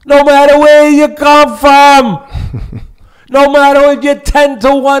 No matter where you come from. No matter if you're 10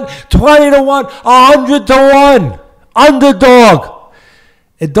 to 1, 20 to 1, 100 to 1. Underdog.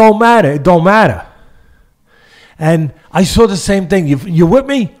 It don't matter. It don't matter. And I saw the same thing. You with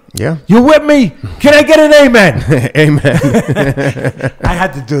me? Yeah. You with me? Can I get an amen? Amen. I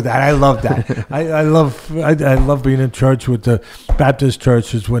had to do that. I love that. I love being in church with the Baptist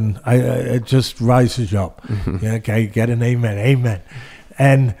churches when it just rises you up. Yeah, okay, get an amen. Amen.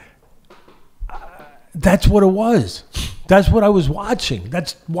 And that's what it was. That's what I was watching.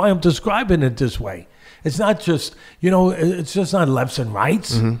 That's why I'm describing it this way. It's not just, it's just not lefts and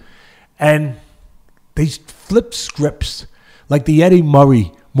rights. Mm-hmm. And they flip scripts like the Eddie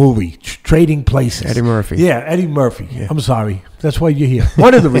Murray movie, Trading Places. Eddie Murphy. Yeah, Eddie Murphy. Yeah. I'm sorry. That's why you're here.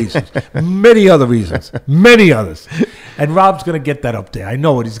 One of the reasons. Many other reasons. Many others. And Rob's going to get that up there. I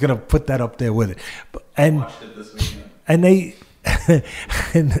know it. He's going to put that up there with it. And they,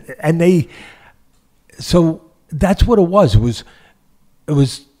 and they, so that's what it was. It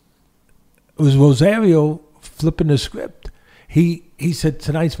was Rosario flipping the script. He said,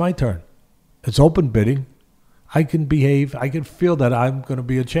 tonight's my turn. It's open bidding. I can behave. I can feel that I'm going to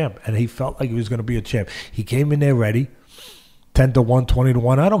be a champ. And he felt like he was going to be a champ. He came in there ready. 10 to 1, 20 to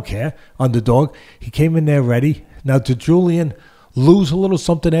 1. I don't care. Underdog. He came in there ready. Now, did Julian lose a little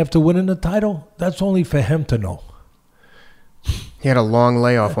something after winning the title? That's only for him to know. He had a long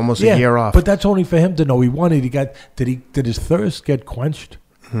layoff, almost a year off. But that's only for him to know. He wanted. Did his thirst get quenched?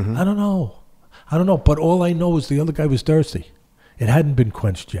 Mm-hmm. I don't know. But all I know is the other guy was thirsty. It hadn't been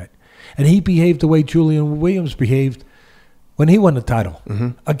quenched yet. And he behaved the way Julian Williams behaved when he won the title. Mm-hmm.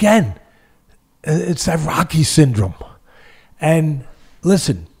 Again, it's that Rocky syndrome. And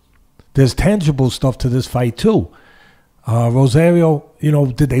listen, there's tangible stuff to this fight too. Rosario,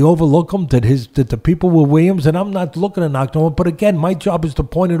 did they overlook him? Did the people with Williams? And I'm not looking to knock no one, but again, my job is to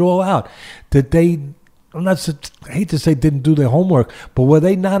point it all out. Did they? I hate to say didn't do their homework, but were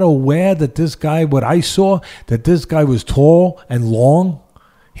they not aware that this guy, what I saw, that this guy was tall and long?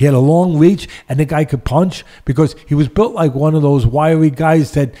 He had a long reach, and the guy could punch because he was built like one of those wiry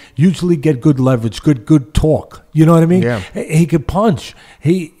guys that usually get good leverage, good torque. You know what I mean? Yeah. He could punch.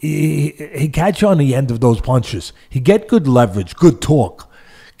 He catch on the end of those punches. He get good leverage, good torque,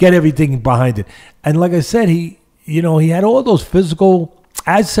 get everything behind it. And like I said, he had all those physical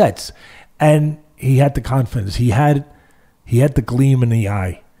assets, and he had the confidence. He had the gleam in the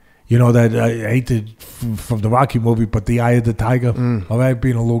eye. That I hate to, from the Rocky movie, but the eye of the tiger. All right,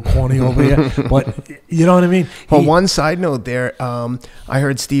 being a little corny over here, but you know what I mean. Well, one side note there, I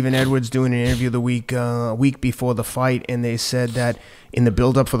heard Stephen Edwards doing an interview the week before the fight, and they said that in the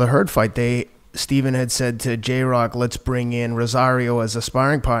build-up for the Hurt fight, Stephen had said to JRock, "Let's bring in Rosario as a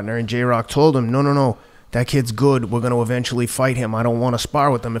sparring partner," and JRock told him, "No. That kid's good. We're going to eventually fight him. I don't want to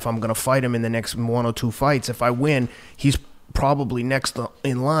spar with him if I'm going to fight him in the next 1 or 2 fights. If I win, he's probably next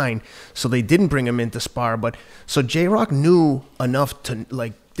in line." So they didn't bring him in to spar. So JRock knew enough to,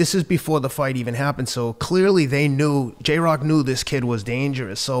 this is before the fight even happened. So clearly JRock knew this kid was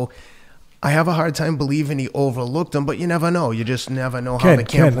dangerous. So I have a hard time believing he overlooked him, but you never know. You just never know how the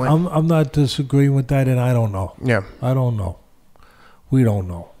camp went. I'm not disagreeing with that, and I don't know. Yeah. I don't know. We don't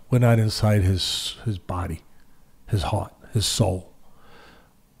know. We're not inside his body, his heart, his soul.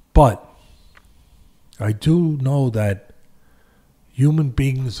 But I do know that human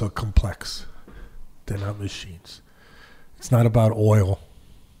beings are complex. They're not machines. It's not about oil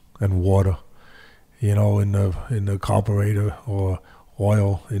and water, in the carburetor, or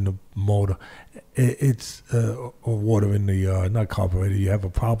oil in the motor. It's or water in the not carburetor. You have a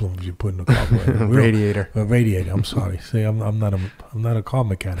problem if you put in the carburetor. Radiator. Radiator. I'm sorry. See, I'm not a car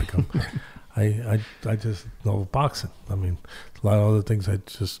mechanic. I just know boxing. I mean, a lot of other things I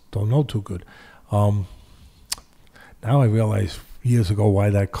just don't know too good. Now I realize years ago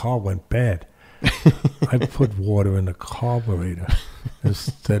why that car went bad. I put water in the carburetor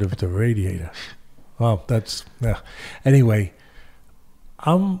instead of the radiator. Well, anyway,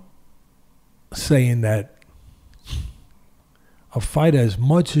 I'm saying that a fighter, as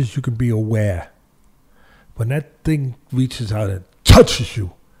much as you can be aware, when that thing reaches out and touches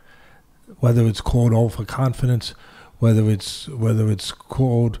you, whether it's called overconfidence, whether it's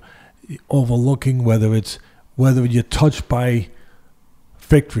called overlooking, whether you're touched by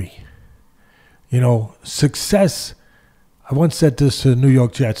victory, success. I once said this to the New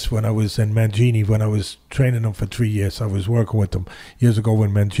York Jets when I was in Mangini, when I was training them for 3 years. I was working with them years ago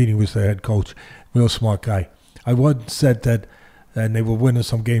when Mangini was the head coach. Real smart guy. I once said that, and they were winning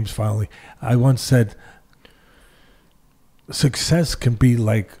some games finally. I once said, success can be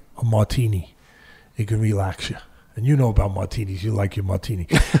like a martini. It can relax you. And you know about martinis. You like your martini.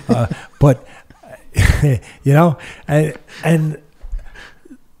 But, and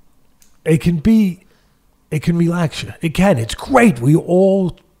it can relax you. It can. It's great. We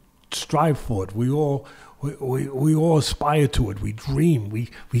all strive for it. We all aspire to it. We dream.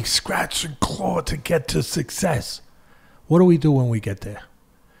 We scratch and claw to get to success. What do we do when we get there?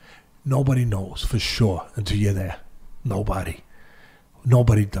 Nobody knows for sure until you're there. Nobody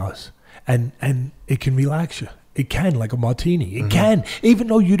does. And it can relax you. It can, like a martini. It can, even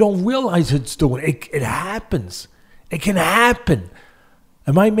though you don't realize it's doing it. It happens. It can happen.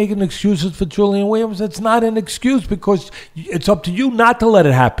 Am I making excuses for Julian Williams? It's not an excuse, because it's up to you not to let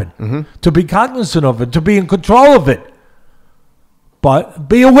it happen, to be cognizant of it, to be in control of it. But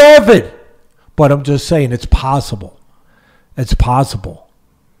be aware of it. But I'm just saying it's possible. It's possible.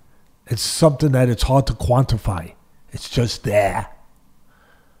 It's something that it's hard to quantify. It's just there.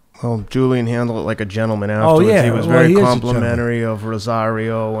 Well, Julian handled it like a gentleman afterwards. Oh, yeah. He was very he complimentary of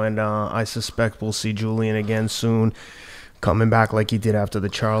Rosario, and I suspect we'll see Julian again soon, coming back like he did after the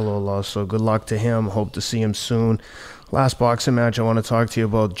Charlo loss. So good luck to him. Hope to see him soon. Last boxing match I want to talk to you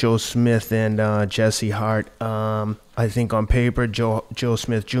about, Joe Smith and Jesse Hart. I think on paper, Joe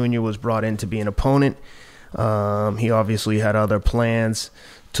Smith Jr. was brought in to be an opponent. He obviously had other plans,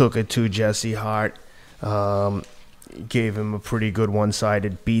 took it to Jesse Hart, gave him a pretty good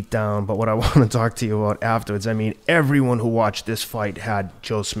one-sided beatdown. But what I want to talk to you about afterwards, I mean, everyone who watched this fight had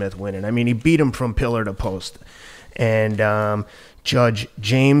Joe Smith winning. I mean, he beat him from pillar to post. And Judge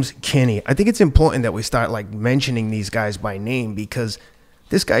James Kinney, I think it's important that we start mentioning these guys by name, because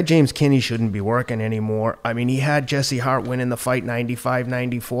this guy James Kinney shouldn't be working anymore. I mean, he had Jesse Hart winning the fight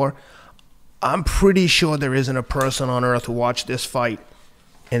 95-94. I'm pretty sure there isn't a person on earth who watched this fight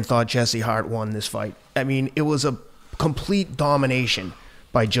and thought Jesse Hart won this fight. I mean, it was a complete domination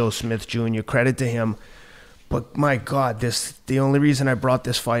by Joe Smith Jr. Credit to him. But my God, the only reason I brought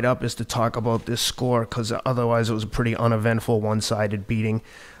this fight up is to talk about this score, because otherwise it was a pretty uneventful, one-sided beating.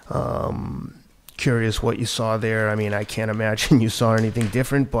 Curious what you saw there. I mean, I can't imagine you saw anything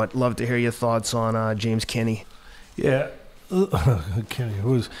different, but love to hear your thoughts on James Kinney. Yeah, Kinney,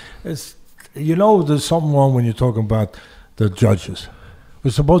 there's something wrong when you're talking about the judges.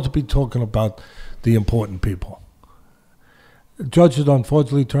 We're supposed to be talking about the important people. Judges,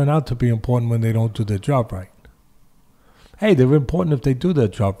 unfortunately, turn out to be important when they don't do their job right. Hey, they're important if they do their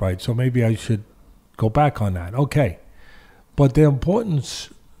job right, so maybe I should go back on that. Okay. But their importance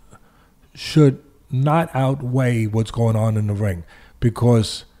should not outweigh what's going on in the ring,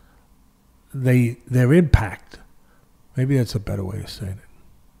 because their impact, maybe that's a better way of saying it.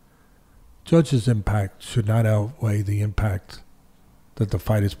 Judges' impact should not outweigh the impact that the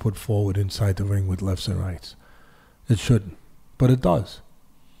fighters put forward inside the ring with lefts and rights. It shouldn't, but it does.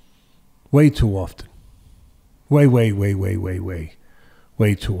 Way too often. Way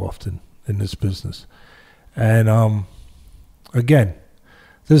too often in this business. And again,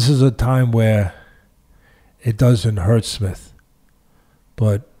 this is a time where it doesn't hurt Smith,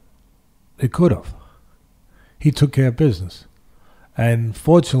 but it could have. He took care of business. And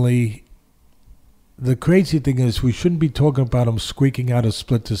fortunately, the crazy thing is we shouldn't be talking about him squeaking out a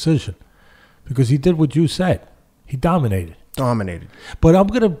split decision, because he did what you said. He dominated. But I'm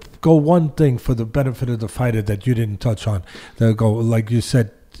going to go one thing for the benefit of the fighter that you didn't touch on. They'll go, like you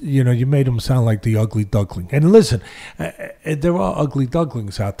said, you made him sound like the ugly duckling. And listen, there are ugly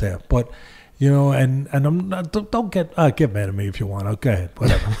ducklings out there, but, and I'm not, don't get mad at me if you want. Go ahead,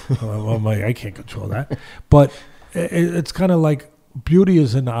 whatever. I can't control that. But it's kind of like beauty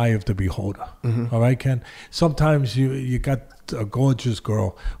is in the eye of the beholder. Mm-hmm. All right, Ken? Sometimes you got a gorgeous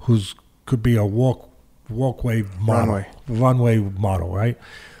girl could be a walkway model, runway model, right?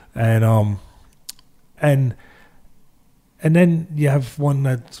 And then you have one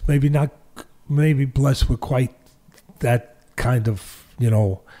that's maybe blessed with quite that kind of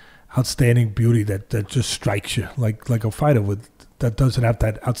outstanding beauty that just strikes you like a fighter that doesn't have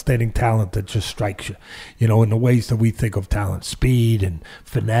that outstanding talent that just strikes you, in the ways that we think of talent: speed and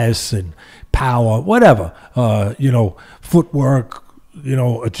finesse and power, whatever, footwork,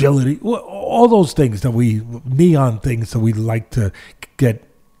 agility, all those things neon things that we like to get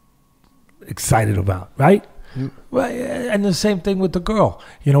excited about, right? Mm. Right, and the same thing with the girl.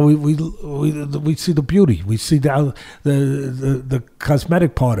 We see the beauty, we see the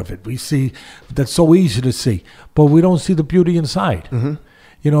cosmetic part of it. We see that's so easy to see, but we don't see the beauty inside. Mm-hmm.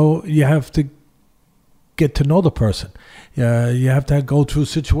 You have to get to know the person. You have to go through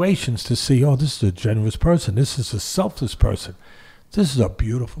situations to see, oh, this is a generous person. This is a selfless person. This is a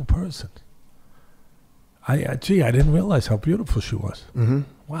beautiful person. I didn't realize how beautiful she was. Mm-hmm.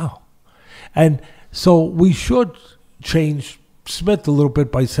 Wow. And so we should change Smith a little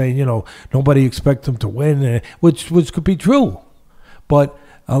bit by saying, nobody expects him to win, which could be true. But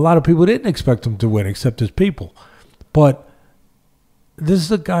a lot of people didn't expect him to win, except his people. But this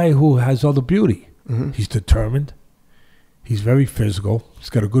is a guy who has all the beauty. Mm-hmm. He's determined. He's very physical. He's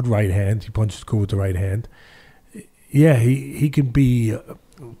got a good right hand. He punches good with the right hand. Yeah, he can be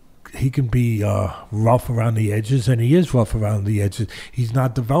rough around the edges, and he is rough around the edges. He's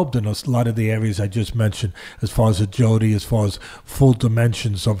not developed in a lot of the areas I just mentioned, as far as agility, as far as full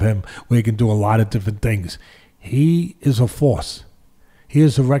dimensions of him, where he can do a lot of different things. He is a force. He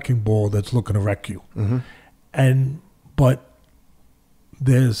is a wrecking ball that's looking to wreck you. Mm-hmm. But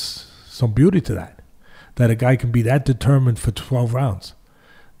there's some beauty to that a guy can be that determined for 12 rounds,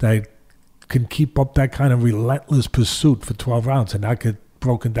 that can keep up that kind of relentless pursuit for 12 rounds and not get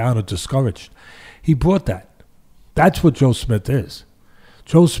broken down or discouraged. He brought that. That's what Joe Smith is.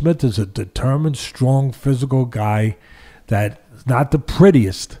 Joe Smith is a determined, strong, physical guy that's not the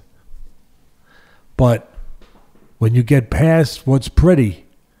prettiest, but when you get past what's pretty,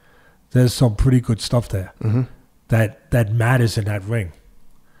 there's some pretty good stuff there. Mm-hmm. that matters in that ring,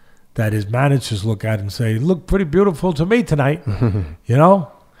 that his managers look at and say, look pretty beautiful to me tonight.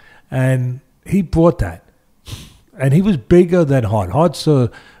 And he brought that. And he was bigger than Hart. Hart's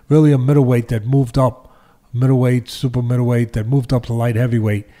really a middleweight that moved up, middleweight, super middleweight, that moved up to light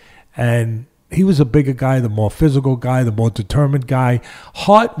heavyweight. And he was a bigger guy, the more physical guy, the more determined guy.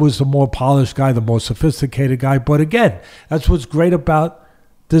 Hart was the more polished guy, the more sophisticated guy. But again, that's what's great about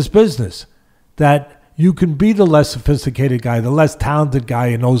this business, that you can be the less sophisticated guy, the less talented guy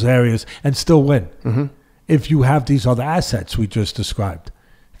in those areas and still win. Mm-hmm. If you have these other assets we just described.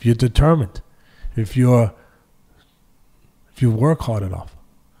 If you're determined, if you work hard enough.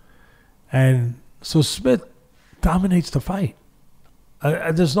 And so Smith dominates the fight.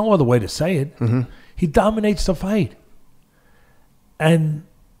 There's no other way to say it. Mm-hmm. He dominates the fight. And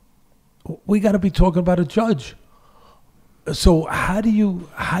we got to be talking about a judge. So how do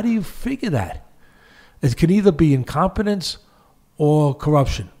you figure that? It can either be incompetence or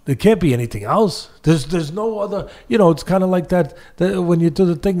corruption. There can't be anything else. There's no other. It's kind of like that. When you do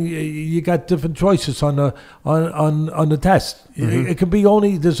the thing, you got different choices on the test. Mm-hmm. It can be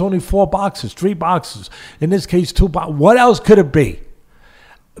there's only 4 boxes, 3 boxes. In this case, 2 boxes. What else could it be?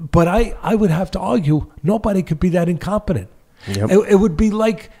 But I would have to argue nobody could be that incompetent. Yep. It would be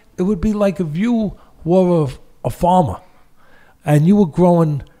like if you were a farmer and you were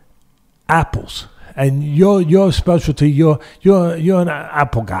growing apples. And your specialty, you're an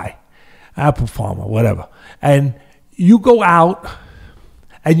apple guy, apple farmer, whatever. And you go out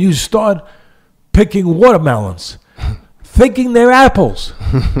and you start picking watermelons, thinking they're apples.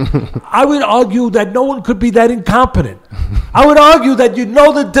 I would argue that no one could be that incompetent. I would argue that you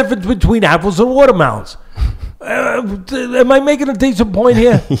know the difference between apples and watermelons. Am I making a decent point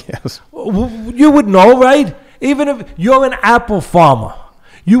here? Yes. You would know, right? Even if you're an apple farmer,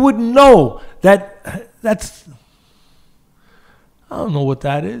 you would know that's I don't know what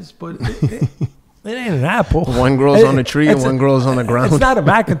that is, but it ain't an apple. One grows on a tree and one grows on the ground. It's not a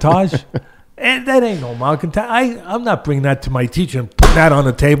Macintosh. And that ain't no Macintosh. I'm not bringing that to my teacher and putting that on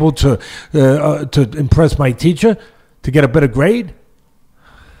the table to impress my teacher to get a better grade.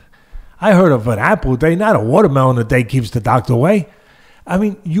 I heard of an apple a day, not a watermelon a day keeps the doctor away. I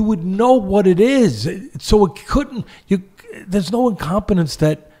mean, you would know what it is. So it couldn't. There's no incompetence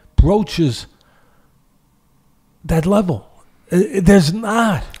that broaches that level. There's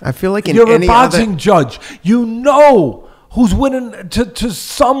not. I feel like you're a boxing judge. You know who's winning to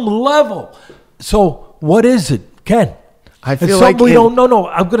some level. So what is it, Ken? I feel it's like something we don't. No.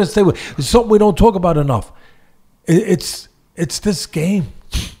 I'm gonna stay with. It's something we don't talk about enough. It's this game.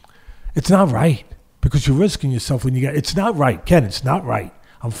 It's not right because you're risking yourself when you get. It's not right, Ken. It's not right.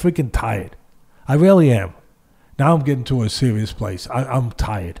 I'm freaking tired. I really am. Now I'm getting to a serious place. I'm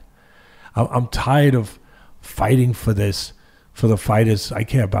tired. I'm tired of fighting for this, for the fighters. I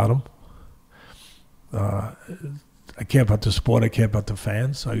care about them. I care about the sport. I care about the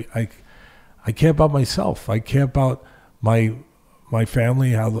fans. I care about myself. I care about my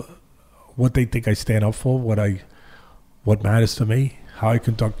family, what they think I stand up for, what matters to me, how I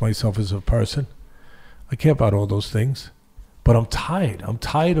conduct myself as a person. I care about all those things. But I'm tired. I'm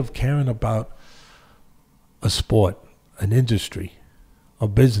tired of caring about a sport, an industry, a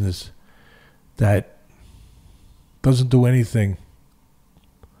business that doesn't do anything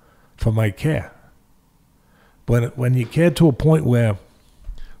for my care. When you care to a point where, I'm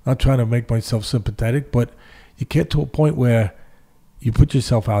not trying to make myself sympathetic, but you get to a point where you put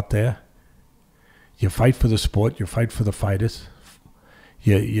yourself out there, you fight for the sport, you fight for the fighters,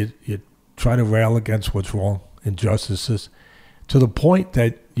 you try to rail against what's wrong, injustices, to the point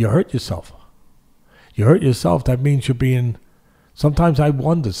that you hurt yourself. You hurt yourself, that means you're being... Sometimes I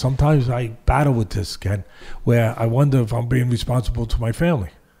wonder, sometimes I battle with this, Ken, where I wonder if I'm being responsible to my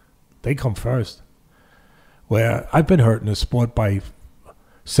family. They come first. Where I've been hurt in the sport by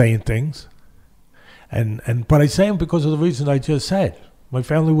saying things, but I say them because of the reason I just said. My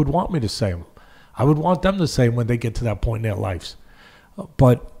family would want me to say them. I would want them to say them when they get to that point in their lives.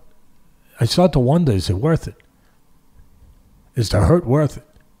 But I start to wonder, is it worth it? Is the hurt worth it?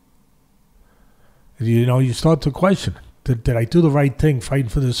 You start to question. Did I do the right thing fighting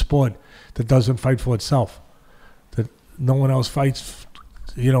for this sport that doesn't fight for itself? That no one else fights,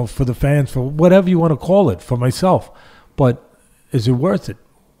 for the fans, for whatever you want to call it, for myself. But is it worth it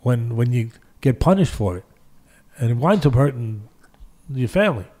when you get punished for it? And it winds up hurting your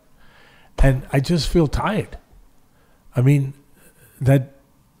family. And I just feel tired. I mean, that,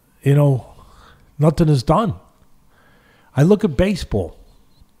 nothing is done. I look at baseball.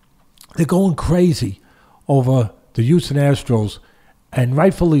 They're going crazy over the Houston Astros, and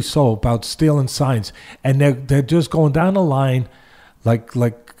rightfully so, about stealing signs. And they're just going down the line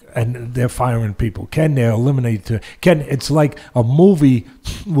and they're firing people. Ken, they're eliminated. Ken, it's like a movie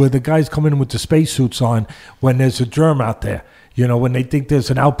where the guys come in with the spacesuits on when there's a germ out there. When they think there's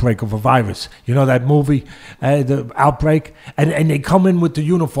an outbreak of a virus. That movie, the outbreak? And they come in with the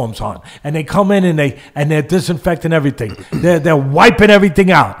uniforms on. And they come in and they're disinfecting everything. They're wiping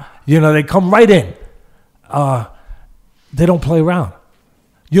everything out. They come right in. They don't play around.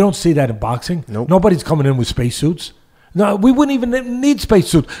 You don't see that in boxing. Nope. Nobody's coming in with spacesuits. No, we wouldn't even need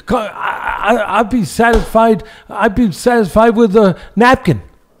spacesuits. I'd be satisfied. I'd be satisfied with a napkin.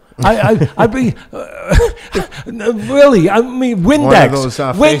 I mean, really, I mean, Windex. One of those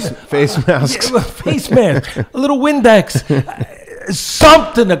face masks. Face mask. A little Windex.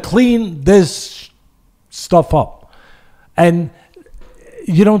 Something to clean this stuff up. And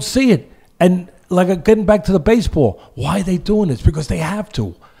you don't see it. And like getting back to the baseball, why are they doing this? Because they have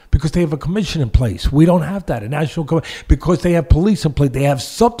to. Because they have a commission in place. We don't have that. A national commission. Because they have police in place. They have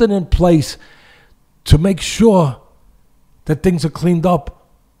something in place to make sure that things are cleaned up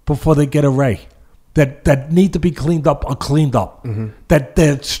before they get away. That need to be cleaned up are cleaned up. Mm-hmm. That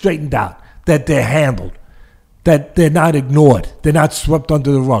they're straightened out. That they're handled. That they're not ignored. They're not swept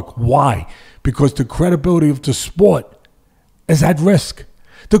under the rug. Why? Because the credibility of the sport is at risk.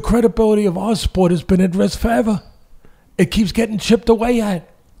 The credibility of our sport has been at risk forever. It keeps getting chipped away at.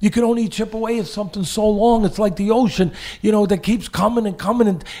 You can only chip away at something so long. It's like the ocean, that keeps coming and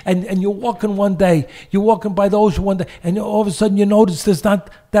coming. And you're walking one day, you're walking by the ocean one day, and all of a sudden you notice there's not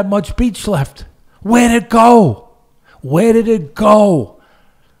that much beach left. Where did it go? Where did it go?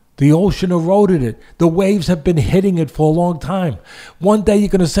 The ocean eroded it. The waves have been hitting it for a long time. One day you're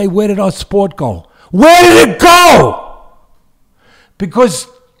going to say, where did our sport go? Where did it go? Because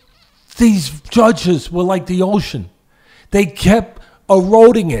these judges were like the ocean. They kept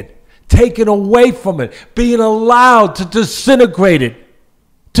eroding it, taking away from it, being allowed to disintegrate it,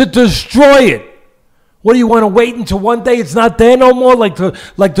 to destroy it. What do you want to wait until one day it's not there no more, like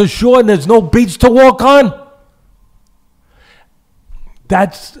the shore, and there's no beach to walk on?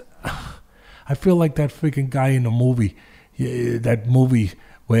 I feel like that freaking guy in the movie, that movie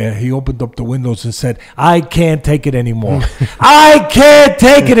where he opened up the windows and said, I can't take it anymore. I can't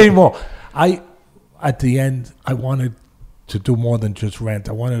take it anymore. At the end, I wanted to do more than just rant.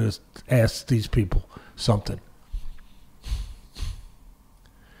 I wanted to ask these people something.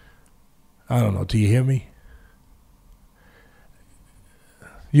 I don't know. Do you hear me?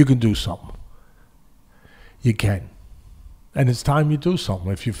 You can do something. You can. And it's time you do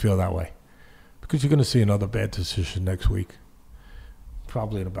something if you feel that way. Because you're going to see another bad decision next week.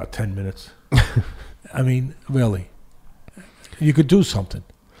 Probably in about 10 minutes. I mean, really. You could do something.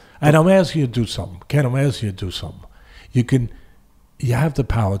 And I'm asking you to do something. Ken, I'm asking you to do something. You have the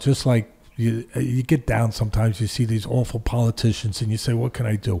power, just like you get down sometimes, you see these awful politicians and you say, what can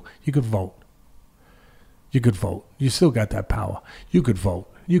I do? You could vote. You could vote. You still got that power. You could vote.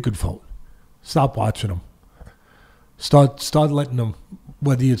 You could vote. Stop watching them. Start letting them,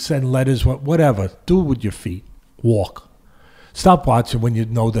 whether you send letters, whatever, do it with your feet. Walk. Stop watching when you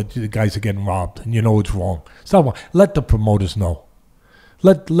know that the guys are getting robbed and you know it's wrong. Stop. Let the promoters know.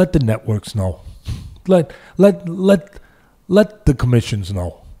 Let the networks know. Let the commissions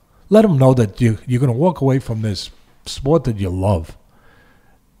know. Let them know that you're going to walk away from this sport that you love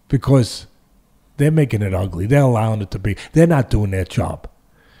because they're making it ugly. They're allowing it to be. They're not doing their job.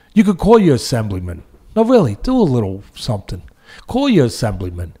 You could call your assemblyman. No, really, do a little something. Call your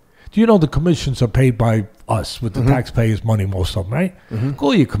assemblyman. Do you know the commissions are paid by us with the taxpayers' money, most of them, right?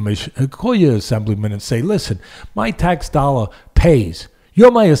 Mm-hmm. Call your assemblyman and say, listen, my tax dollar pays.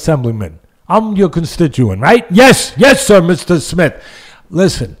 You're my assemblyman. I'm your constituent, right? Yes, sir, Mr. Smith.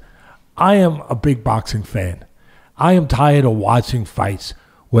 Listen, I am a big boxing fan. I am tired of watching fights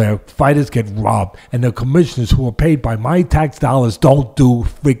where fighters get robbed and the commissioners who are paid by my tax dollars don't do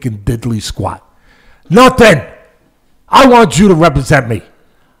freaking diddly squat. Nothing. I want you to represent me.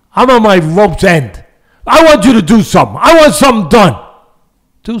 I'm on my rope's end. I want you to do something. I want something done.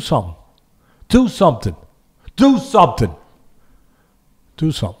 Do something. Do something. Do something.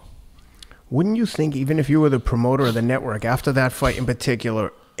 Do something. Wouldn't you think, even if you were the promoter of the network, after that fight in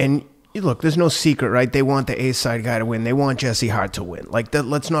particular, and look, there's no secret, right? They want the A-side guy to win. They want Jesse Hart to win. Like,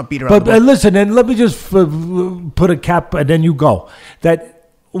 let's not beat around the bush. But listen, and let me just put a cap, and then you go.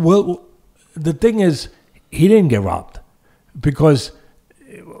 The thing is, he didn't get robbed because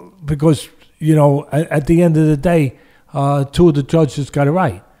at the end of the day, two of the judges got it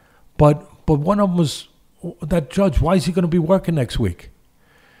right. But one of them was that judge. Why is he going to be working next week?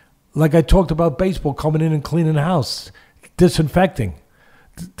 Like I talked about baseball, coming in and cleaning the house, disinfecting.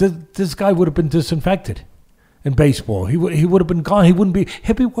 This guy would have been disinfected in baseball. He would have been gone.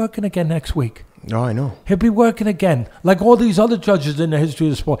 He'll be working again next week. Oh, I know. He'll be working again, like all these other judges in the history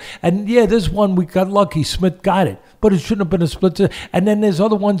of the sport. And yeah, this one we got lucky. Smith got it, but it shouldn't have been a split. And then there's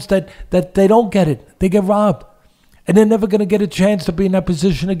other ones that they don't get it. They get robbed, and they're never going to get a chance to be in that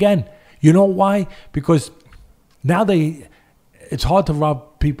position again. You know why? Because now it's hard to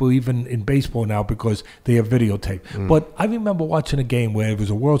rob people even in baseball now because they have videotape. But I remember watching a game where it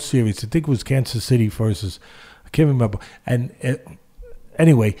was a World Series. I think it was Kansas City versus, I can't remember. And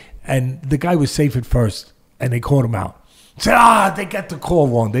anyway, and the guy was safe at first, and they caught him out. Say, they got the call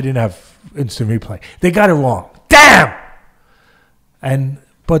wrong. They didn't have instant replay. They got it wrong. Damn!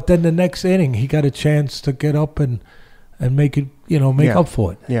 But then the next inning, he got a chance to get up and make it, make up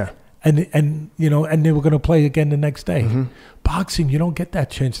for it. Yeah. And they were going to play again the next day. Mm-hmm. Boxing, you don't get that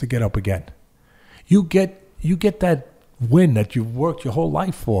chance to get up again. You get that win that you've worked your whole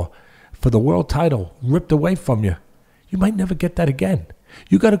life for the world title, ripped away from you. You might never get that again.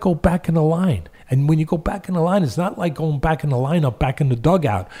 You got to go back in the line. And when you go back in the line, it's not like going back in the lineup, back in the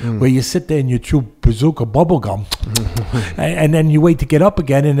dugout, where you sit there and you chew bazooka bubble gum, and then you wait to get up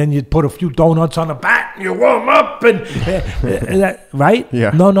again, and then you put a few donuts on the bat, and you warm up, and right?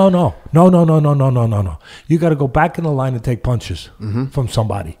 Yeah. No. You got to go back in the line and take punches from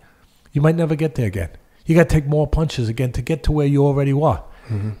somebody. You might never get there again. You got to take more punches again to get to where you already were.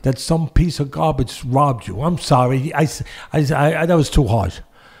 That some piece of garbage robbed you. I'm sorry. I that was too harsh.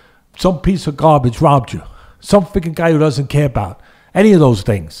 Some piece of garbage robbed you. Some freaking guy who doesn't care about any of those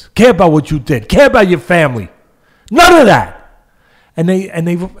things. Care about what you did. Care about your family. None of that. And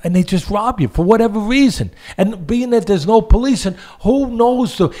they just rob you for whatever reason. And being that there's no police, and who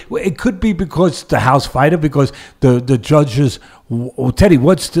knows? It could be because the house fighter, because the judges. Teddy,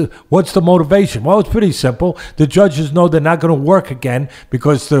 what's the motivation? Well, it's pretty simple. The judges know they're not going to work again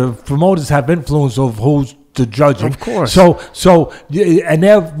because the promoters have influence over who's the judging. Of course. So, and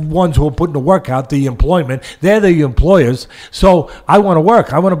they're ones who are putting the work out, the employment. They're the employers. So I want to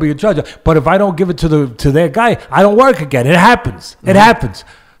work. I want to be a judge. But if I don't give it to their guy, I don't work again. It happens. It happens.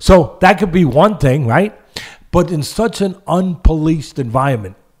 So that could be one thing, right? But in such an unpoliced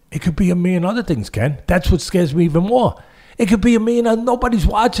environment, it could be a million other things, Ken. That's what scares me even more. It could be a million. Nobody's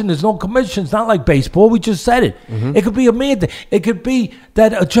watching. There's no commission. It's not like baseball. We just said it. It could be a million. It could be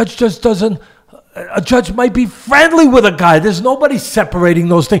that a judge just doesn't. A judge might be friendly with a guy. There's nobody separating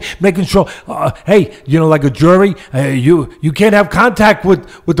those things, making sure, hey, like a jury, you can't have contact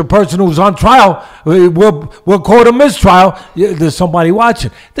with the person who's on trial. We'll call it a mistrial. There's somebody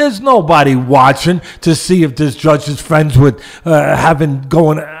watching. There's nobody watching to see if this judge is friends with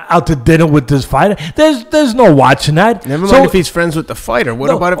going out to dinner with this fighter. There's no watching that. Never mind if he's friends with the fighter. What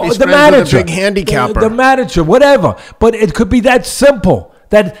about if he's friends with the big handicapper? The manager, whatever. But it could be that simple.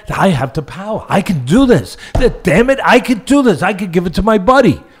 That I have the power. I can do this. Damn it, I could do this. I could give it to my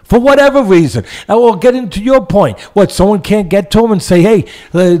buddy for whatever reason. And we'll get into your point. What, someone can't get to him and say, hey,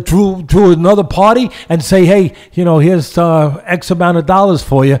 to another party and say, hey, here's X amount of dollars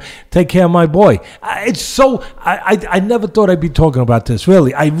for you. Take care of my boy. It's so, I never thought I'd be talking about this,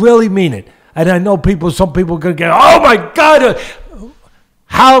 really. I really mean it. And I know some people are going to get, oh my God.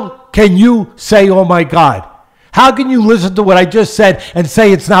 How can you say, oh my God? How can you listen to what I just said and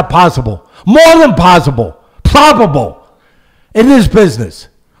say it's not possible? More than possible. Probable. In this business.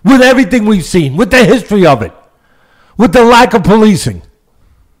 With everything we've seen. With the history of it. With the lack of policing.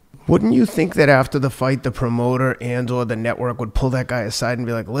 Wouldn't you think that after the fight, the promoter and or the network would pull that guy aside and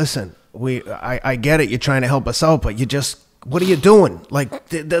be like, listen, I get it. You're trying to help us out, but what are you doing? Like,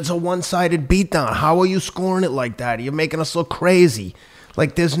 there's a one-sided beatdown. How are you scoring it like that? You're making us look crazy.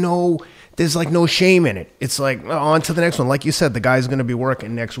 Like, there's no shame in it. It's like, on to the next one. Like you said, the guy's going to be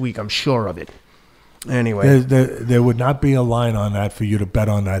working next week. I'm sure of it. Anyway. There would not be a line on that for you to bet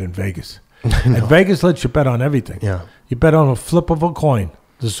on that in Vegas. No. And Vegas lets you bet on everything. Yeah. You bet on a flip of a coin.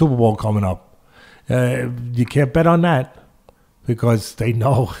 The Super Bowl coming up. You can't bet on that because they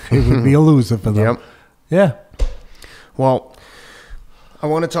know it would be a loser for them. Yep. Yeah. Well, I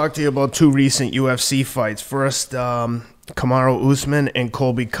want to talk to you about two recent UFC fights. First, Kamaru Usman and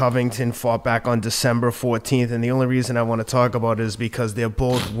Colby Covington fought back on December 14th. And the only reason I want to talk about it is because they're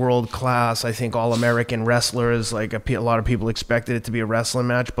both world-class, I think, all-American wrestlers. Like a lot of people expected it to be a wrestling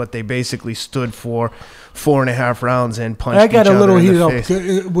match, but they basically stood for 4.5 rounds and punched each other in the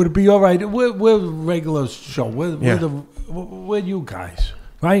face. Would it be all right? We're a regular show. We're you guys.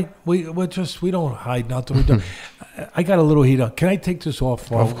 Right? We don't hide nothing. We don't. I got a little heat up. Can I take this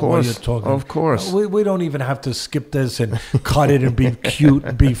off of course, while you're talking? Of course. We don't even have to skip this and cut it and be cute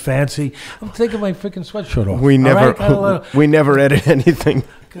and be fancy. I'm taking my freaking sweatshirt off. We never edit anything.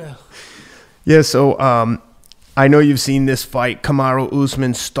 Okay. Yeah, so I know you've seen this fight. Kamaru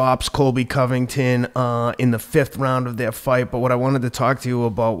Usman stops Colby Covington in the 5th round of their fight. But what I wanted to talk to you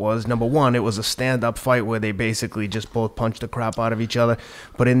about was, number one, it was a stand-up fight where they basically just both punched the crap out of each other.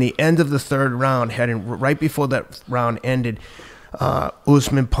 But in the end of the 3rd round, right before that round ended,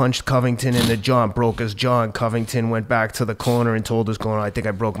 Usman punched Covington in the jaw and broke his jaw, and Covington went back to the corner and told his corner, I think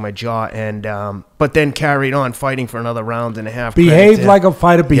I broke my jaw, and but then carried on fighting for another round and a half. Behaved like a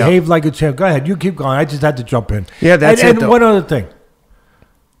fighter, behaved like a champ. Go ahead, you keep going. I just had to jump in. Yeah, that's it. And one other thing.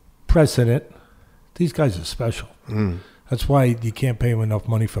 Precedent. These guys are special. That's why you can't pay him enough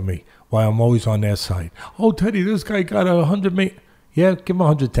money for me. Why I'm always on their side. Oh, Teddy, this guy got 100 million. Yeah, give him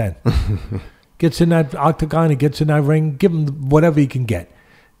 110. Gets in that octagon, he gets in that ring, give him whatever he can get.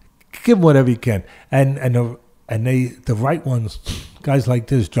 Give him whatever he can. And the right ones, guys like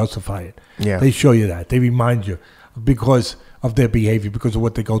this, justify it. Yeah. They show you that. They remind you because of their behavior, because of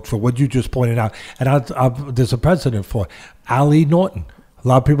what they go through, what you just pointed out. And there's a precedent for it. Ali Norton. A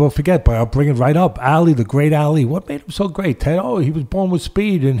lot of people forget, but I'll bring it right up. Ali, the great Ali. What made him so great? Ted, he was born with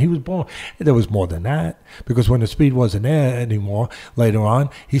speed, and he was born. There was more than that, because when the speed wasn't there anymore, later on,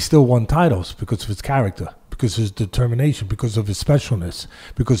 he still won titles because of his character, because of his determination, because of his specialness,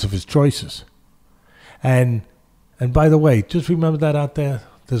 because of his choices. And by the way, just remember that out there.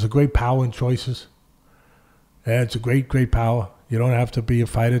 There's a great power in choices. Yeah, it's a great, great power. You don't have to be a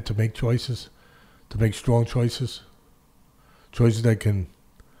fighter to make choices, to make strong choices. Choices that can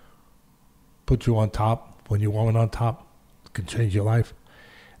put you on top when you weren't on top, can change your life.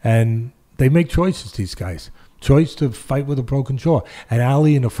 And they make choices, these guys. Choice to fight with a broken jaw. And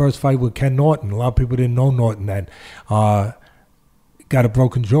Ali in the first fight with Ken Norton, a lot of people didn't know Norton then, got a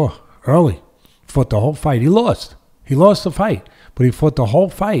broken jaw early. Fought the whole fight. He lost. He lost the fight, but he fought the whole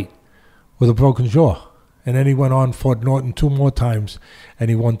fight with a broken jaw. And then he went on, fought Norton 2 more times, and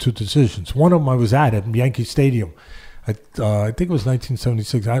he won 2 decisions. One of them I was at Yankee Stadium. I think it was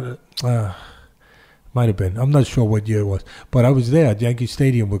 1976. Might have been. I'm not sure what year it was. But I was there at Yankee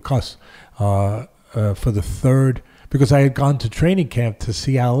Stadium with Cuss for the third, because I had gone to training camp to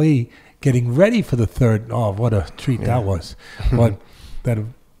see Ali getting ready for the third. Oh, what a treat that was. But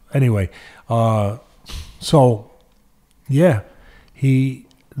anyway, so, yeah.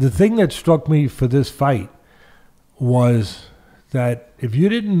 The thing that struck me for this fight was that if you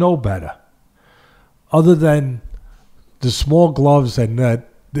didn't know better, other than the small gloves and that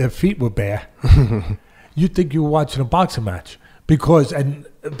their feet were bare, you think you were watching a boxing match because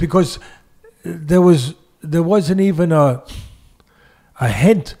there wasn't even a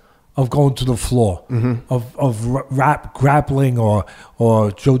hint of going to the floor, of grappling or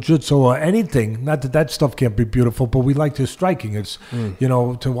jiu-jitsu or anything. Not that stuff can't be beautiful, but we like the striking. It's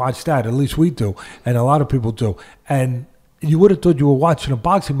to watch that. At least we do, and a lot of people do. And you would have thought you were watching a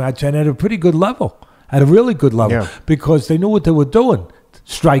boxing match, and at a pretty good level. At a really good level, because they knew what they were doing,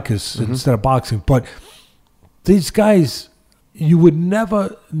 strikers instead of boxing. But these guys, you would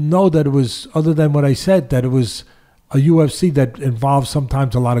never know that it was, other than what I said, that it was a UFC that involved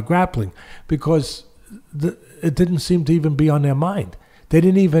sometimes a lot of grappling, because it didn't seem to even be on their mind. They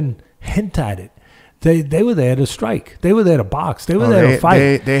didn't even hint at it. They were there to strike. They were there to box. They were there to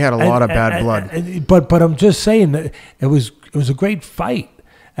fight. They had a lot of bad blood. But I'm just saying that it was a great fight.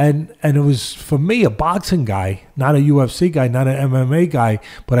 And it was, for me, a boxing guy, not a UFC guy, not an MMA guy,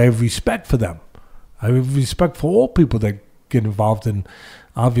 but I have respect for them. I have respect for all people that get involved in,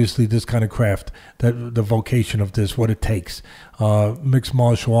 obviously, this kind of craft, the vocation of this, what it takes. Mixed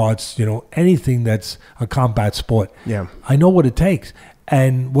martial arts, anything that's a combat sport. Yeah, I know what it takes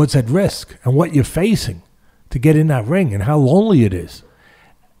and what's at risk and what you're facing to get in that ring and how lonely it is.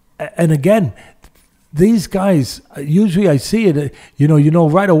 And again, these guys, usually I see it,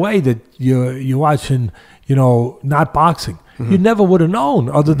 right away that you're watching, not boxing. You never would have known,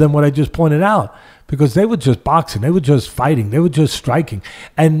 other than what I just pointed out, because they were just boxing. They were just fighting. They were just striking.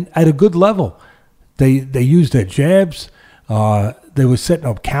 And at a good level, they used their jabs. They were setting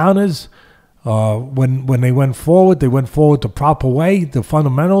up counters. When they went forward the proper way. The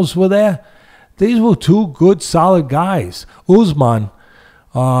fundamentals were there. These were 2 good, solid guys. Usman,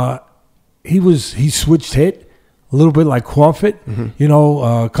 he switched hit a little bit like Crawford.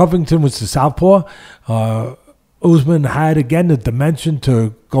 Covington was the southpaw. Usman had, again, the dimension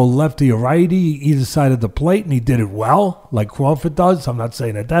to go lefty or righty, either side of the plate, and he did it well, like Crawford does. I'm not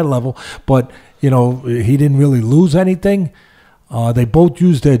saying at that level, but, he didn't really lose anything. They both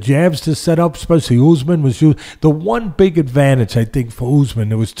used their jabs to set up, especially Usman was used. The one big advantage, I think, for Usman,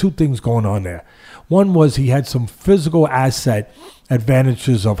 there was 2 things going on there. One was he had some physical asset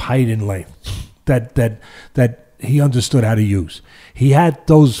advantages of height and length that he understood how to use. He had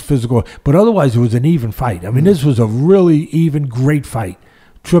those physical, but otherwise it was an even fight. I mean, this was a really even, great fight.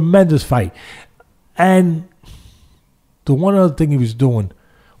 Tremendous fight. And the one other thing he was doing,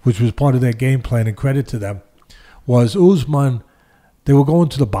 which was part of their game plan, and credit to them, was Usman, they were going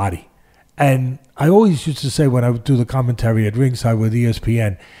to the body. And I always used to say when I would do the commentary at ringside with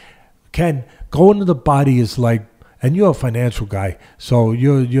ESPN, Ken, going to the body is like, and you're a financial guy, so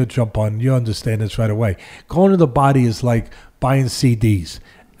you'll jump on, you understand this right away. Going to the body is like buying CDs.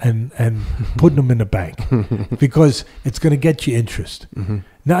 and putting them in the bank because it's going to get you interest.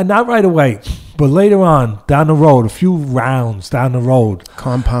 Not right away, but later on, down the road, a few rounds down the road.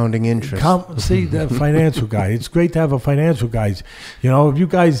 Compounding interest. See, the financial guy. It's great to have a financial guy. You know, if you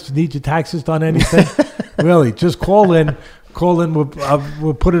guys need your taxes done, anything, really, just call in. Call in.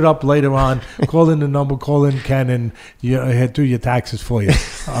 We'll put it up later on. Call in the number. Call in Ken, and he'll do your taxes for you.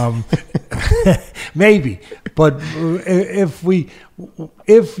 Maybe, but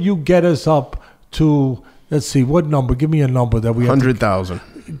if you get us up to, let's see, what number? Give me a number that we 100,000.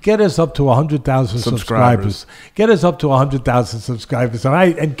 Get us up to 100,000 subscribers. Get us up to 100,000 subscribers, all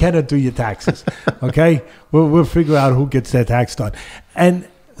right? And Ken will do your taxes, okay? We'll figure out who gets their tax done. And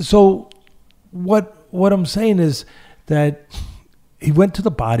so what I'm saying is that he went to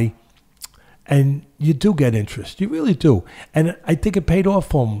the body, and you do get interest. You really do. And I think it paid off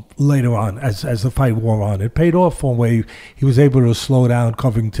for him later on as the fight wore on. It paid off for him where he was able to slow down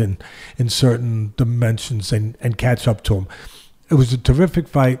Covington in certain dimensions and catch up to him. It was a terrific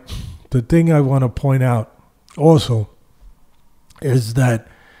fight. The thing I want to point out also is that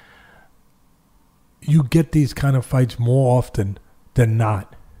you get these kind of fights more often than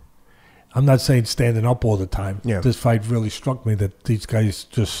not. I'm not saying standing up all the time. Yeah. This fight really struck me that these guys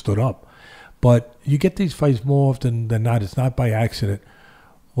just stood up. But you get these fights more often than not. It's not by accident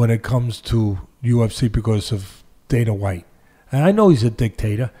when it comes to UFC because of Dana White. And I know he's a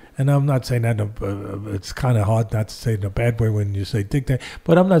dictator, and I'm not saying that it's kind of hard not to say it in a bad way when you say dictator,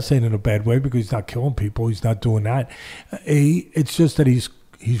 but I'm not saying it in a bad way because he's not killing people. He's not doing that. It's just that he's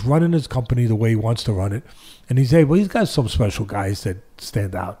running his company the way he wants to run it. And he's got some special guys that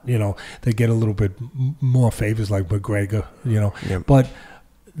stand out. You know, they get a little bit more favors like McGregor, you know. Yep. But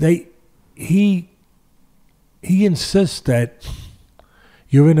he insists that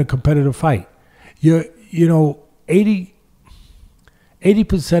you're in a competitive fight.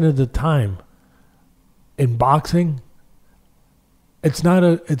 80% of the time in boxing, it's not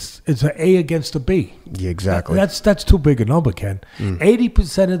it's an A against a B. Yeah, exactly. That's too big a number, Ken.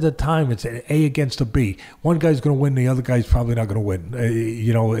 80% of the time, it's an A against a B. One guy's going to win, the other guy's probably not going to win.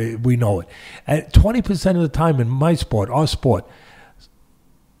 We know it. At 20% of the time in my sport, our sport,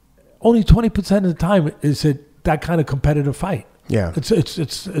 only 20% of the time is it that kind of competitive fight. Yeah,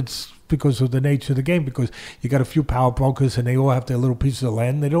 it's because of the nature of the game, because you got a few power brokers and they all have their little pieces of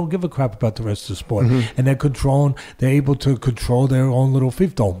land. They don't give a crap about the rest of the sport. And they're able to control their own little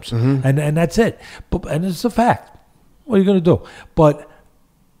fiefdoms. And that's it. And it's a fact. What are you going to do? But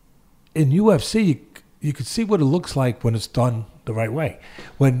in UFC, you can see what it looks like when it's done the right way.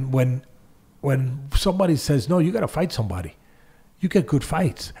 When somebody says, no, you got to fight somebody, you get good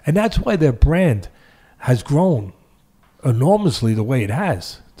fights. And that's why their brand has grown enormously the way it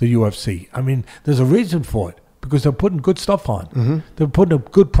has. The UFC. I mean, there's a reason for it because they're putting good stuff on. They're putting a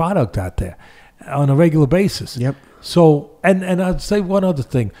good product out there on a regular basis. Yep. So, and I'd say one other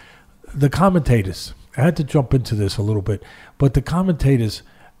thing. The commentators, I had to jump into this a little bit, but the commentators,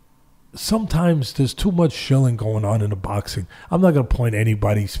 sometimes there's too much shilling going on in the boxing. I'm not going to point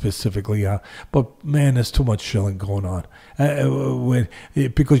anybody specifically out, but man, there's too much shilling going on.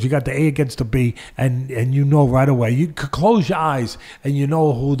 Because you got the A against the B, and you know right away. You could close your eyes and you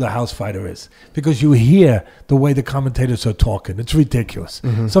know who the house fighter is because you hear the way the commentators are talking. It's ridiculous.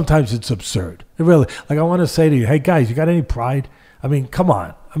 Sometimes it's absurd. It really, like I want to say to you, hey guys, you got any pride? I mean, come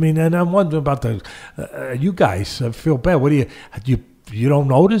on. I mean, and I'm wondering about you guys. I feel bad. What do you don't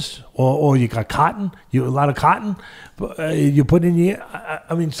notice, or you got cotton, a lot of cotton, you put in your,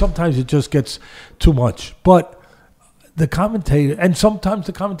 I mean, sometimes it just gets too much. But the commentator, and sometimes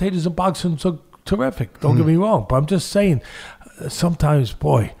the commentators in boxing are terrific, don't get me wrong, but I'm just saying, sometimes,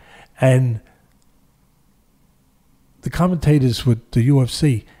 boy, and the commentators with the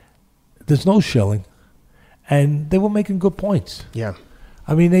UFC, there's no shilling, and they were making good points. Yeah.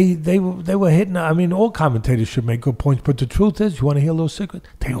 I mean, they were hitting. I mean, all commentators should make good points, but the truth is, you want to hear a little secret?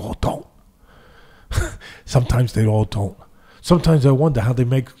 They all don't. Sometimes they all don't. Sometimes I wonder how they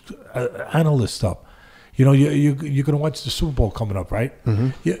make analysts up. You know, you're gonna watch the Super Bowl coming up, right?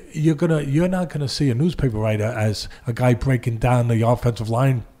 You're not gonna see a newspaper writer as a guy breaking down the offensive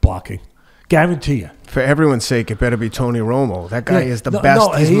line blocking. Guarantee you. For everyone's sake, it better be Tony Romo. That guy is the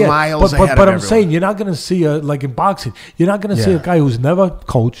best. He's miles ahead of everyone. But I'm saying, you're not going to see, like in boxing, you're not going to see a guy who's never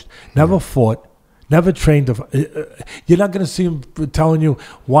coached, never fought, never trained. You're not going to see him telling you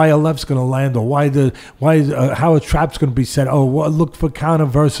why a left's going to land or how a trap's going to be set. Oh, look for counter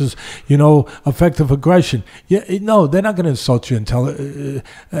versus, effective aggression. No, they're not going to insult you and tell it.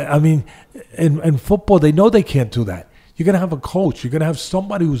 I mean, in football, they know they can't do that. You're going to have a coach. You're going to have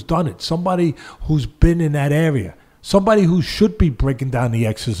somebody who's done it, somebody who's been in that area Somebody who should be breaking down the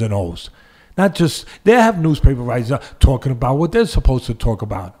X's and O's. Not just, they have newspaper writers talking about what they're supposed to talk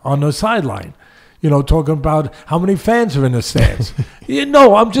about on the sideline. Talking about how many fans are in the stands.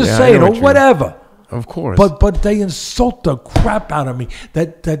 I'm just saying, or whatever. Of course. But they insult the crap out of me.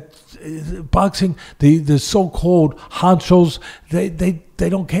 That boxing, the so-called honchos, they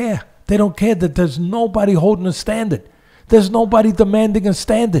don't care. They don't care that there's nobody holding a standard. There's nobody demanding a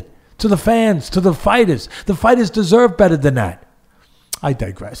standard to the fans, to the fighters. The fighters deserve better than that. I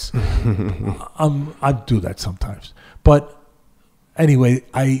digress. I do that sometimes. But anyway,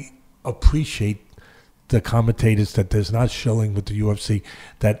 I appreciate the commentators that there's not shilling with the UFC,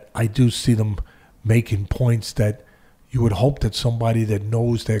 that I do see them making points that you would hope that somebody that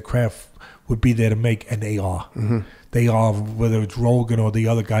knows their craft would be there to make, and they are. Mm-hmm. They are, whether it's Rogan or the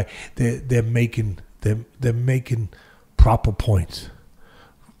other guy, they're making proper points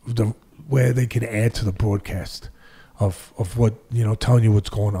where they can add to the broadcast of what, telling you what's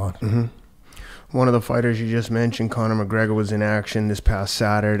going on. Mm-hmm. One of the fighters you just mentioned, Conor McGregor, was in action this past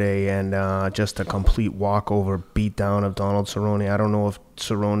Saturday, and just a complete walkover beatdown of Donald Cerrone. I don't know if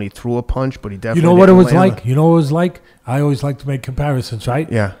Cerrone threw a punch, but he definitely. You know what it was like? You know what it was like? I always like to make comparisons, right?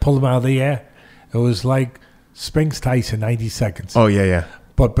 Yeah. Pull them out of the air. It was like Spinks Tyson, 90 seconds. Oh, yeah.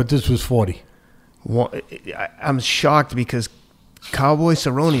 But this was 40. Well, I'm shocked because Cowboy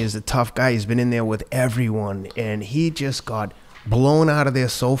Cerrone is a tough guy. He's been in there with everyone, and he just got blown out of there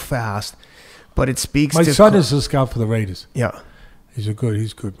so fast. But it speaks my to... My son is a scout for the Raiders. Yeah. He's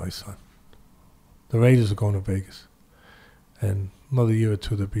good, my son. The Raiders are going to Vegas. And another year or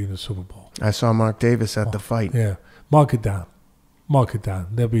two, they'll be in the Super Bowl. I saw Mark Davis at the fight. Yeah. Mark it down.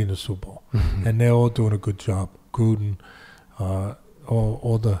 They'll be in the Super Bowl. Mm-hmm. And they're all doing a good job. Gruden, all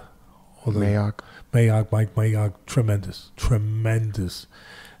the Mayock, Mike Mayock, tremendous.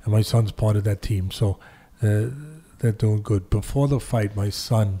 And my son's part of that team. So... they're doing good. Before the fight, my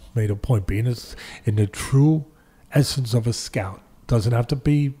son made a point, being in the true essence of a scout. Doesn't have to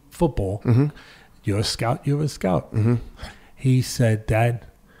be football. Mm-hmm. You're a scout. Mm-hmm. He said, Dad,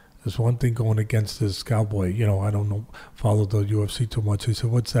 there's one thing going against this Cowboy. I don't follow the UFC too much. He said,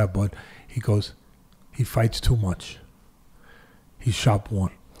 what's that, bud? He goes, he fights too much. He's shop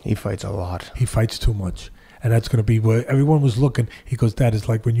one. He fights a lot. He fights too much. And that's going to be where everyone was looking. He goes, Dad, it's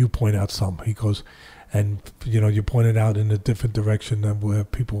like when you point out something. He goes... And, you point it out in a different direction than where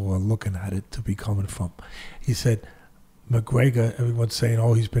people were looking at it to be coming from. He said, McGregor, everyone's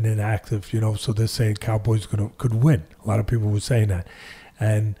saying, he's been inactive, so they're saying Cowboys could win. A lot of people were saying that.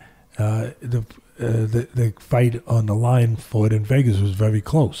 And the fight on the line for it in Vegas was very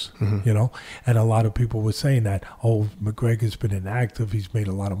close, mm-hmm. And a lot of people were saying that, McGregor's been inactive, he's made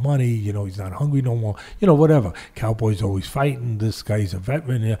a lot of money, he's not hungry no more, whatever. Cowboy's always fighting, this guy's a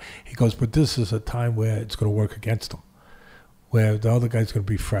veteran. He goes, but this is a time where it's going to work against him, where the other guy's going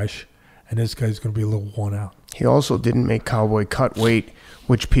to be fresh, and this guy's going to be a little worn out. He also didn't make Cowboy cut weight,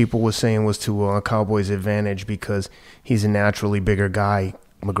 which people were saying was to Cowboy's advantage because he's a naturally bigger guy.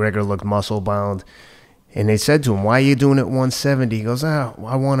 McGregor looked muscle-bound. And they said to him, why are you doing it 170? He goes, I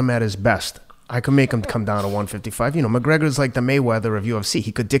want him at his best. I could make him come down to 155. McGregor's like the Mayweather of UFC.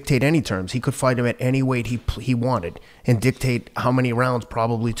 He could dictate any terms. He could fight him at any weight he wanted and dictate how many rounds,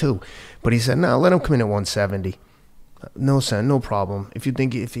 probably two. But he said, no, let him come in at 170. No, son, no problem. If you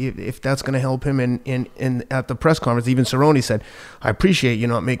think if that's going to help him, in at the press conference, even Cerrone said, I appreciate you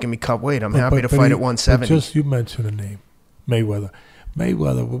not making me cut weight. I'm happy to fight at 170. But just you mentioned a name, Mayweather.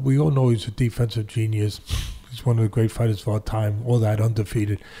 Mayweather, we all know he's a defensive genius. He's one of the great fighters of our time, all that,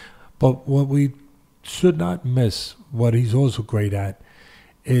 undefeated. But what we should not miss, what he's also great at,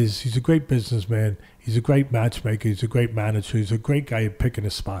 is he's a great businessman. He's a great matchmaker. He's a great manager. He's a great guy at picking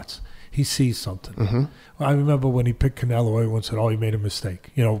his spots. He sees something. Mm-hmm. I remember when he picked Canelo, everyone said, he made a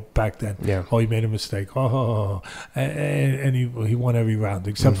mistake, back then. Yeah. He made a mistake. And he won every round,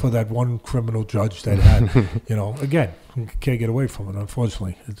 except for that one criminal judge that had, again, can't get away from it,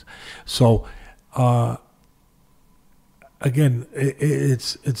 unfortunately. Again,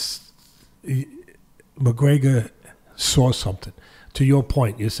 it's McGregor saw something. To your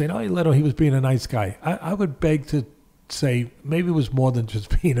point, you're saying, he was being a nice guy. I would beg to say maybe it was more than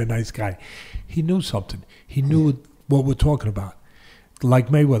just being a nice guy. He knew something. He knew what we're talking about, like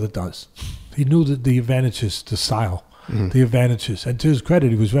Mayweather does. He knew the advantages, the style, the advantages. And to his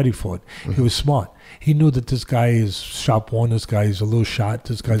credit, he was ready for it. He was smart. He knew that this guy is shop one, this guy is a little shot,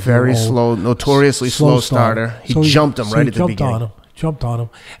 this guy's very slow, notoriously slow starter. He jumped him right at the beginning. Jumped on him.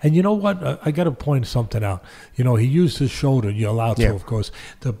 And you know what? I got to point something out. He used his shoulder, you're allowed to, of course,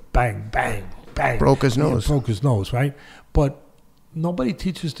 the bang, bang, bang. Broke his nose. Broke his nose, right? But nobody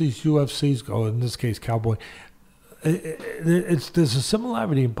teaches these UFCs, in this case, Cowboy, there's a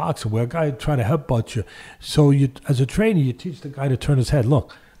similarity in boxing where a guy try to headbutt you. So you, as a trainer, you teach the guy to turn his head.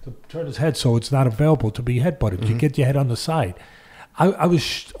 Look, to turn his head so it's not available to be headbutted. You get your head on the side. I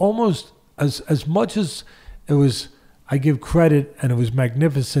was almost as much as it was. I give credit, and it was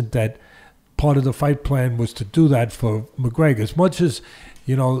magnificent that part of the fight plan was to do that for McGregor. As much as,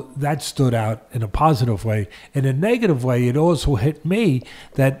 you know, that stood out in a positive way. In a negative way, it also hit me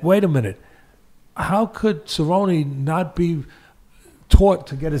that, wait a minute, how could Cerrone not be taught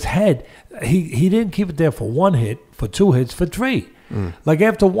to get his head? He didn't keep it there for one hit, for two hits, for three. Like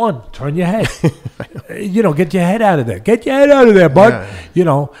after one, turn your head. You know, get your head out of there. Get your head out of there, bud. Yeah. You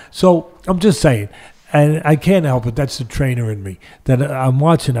know, so I'm just saying. And I can't help it. That's the trainer in me. That I'm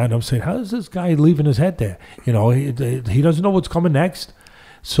watching that and I'm saying, how is this guy leaving his head there? You know, he doesn't know what's coming next.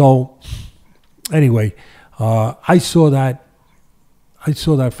 So, anyway, I saw that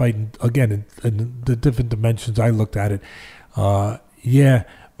fight again in the different dimensions. I looked at it. Yeah,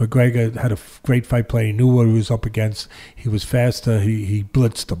 McGregor had a great fight plan. He knew what he was up against. He was faster. He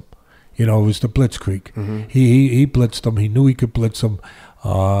blitzed him. You know, it was the blitzkrieg. He blitzed him. He knew he could blitz him.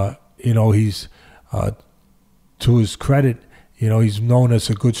 You know, he's... to his credit, you know, he's known as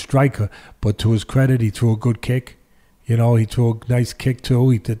a good striker, but to his credit, he threw a good kick. You know, he threw a nice kick too.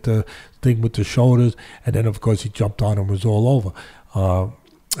 He did the thing with the shoulders, and then of course he jumped on him. It was all over,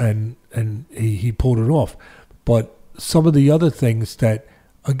 and he pulled it off. But some of the other things that,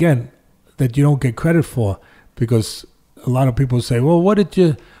 again, that you don't get credit for, because a lot of people say, well, what did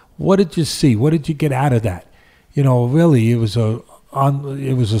you see? What did you get out of that? You know, really, it was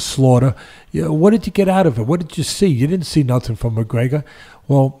a slaughter. Yeah, what did you get out of it? What did you see? You didn't see nothing from McGregor.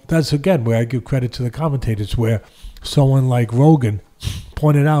 Well, that's again where I give credit to the commentators, where someone like Rogan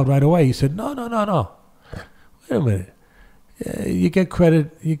pointed out right away. He said, no. Wait a minute. You get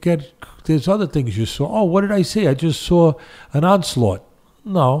credit. There's other things you saw. Oh, what did I see? I just saw an onslaught.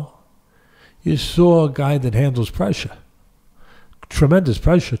 No. You saw a guy that handles pressure. Tremendous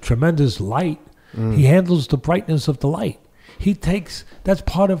pressure, tremendous light. He handles the brightness of the light. That's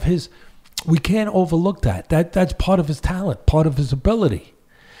part of his, we can't overlook that. That's part of his talent, part of his ability.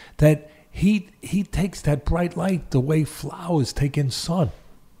 That he takes that bright light the way flowers take in sun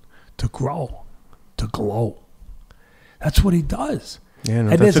to grow, to glow. That's what he does. Yeah,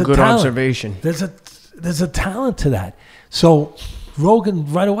 no, that's a good observation. There's a talent to that. So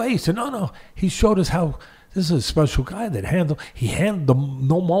Rogan right away said, no. He showed us how this is a special guy that handled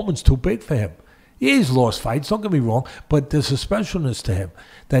no moment's too big for him. Yeah, he's lost fights, don't get me wrong, but there's a specialness to him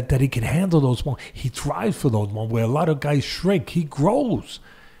that he can handle those moments. He thrives for those moments where a lot of guys shrink. He grows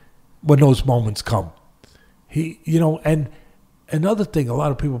when those moments come. And another thing, a lot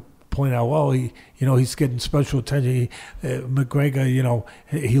of people point out, well, he's getting special attention. McGregor,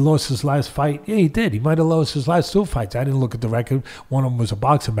 he lost his last fight. Yeah, he did. He might have lost his last two fights. I didn't look at the record. One of them was a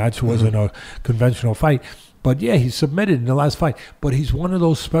boxing match. It wasn't a conventional fight. But yeah, he submitted in the last fight. But he's one of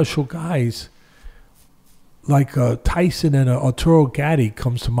those special guys, like Tyson and Arturo Gatti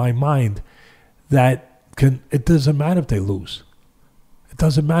comes to my mind, that it doesn't matter if they lose. It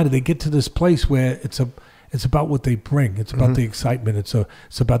doesn't matter. They get to this place where it's about what they bring. It's about the excitement. It's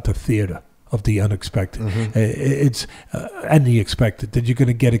about the theater of the unexpected. It's and the expected, that you're going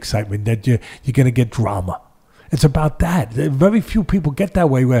to get excitement, that you're going to get drama. It's about that. Very few people get that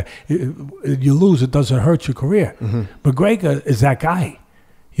way where you lose, it doesn't hurt your career. McGregor is that guy.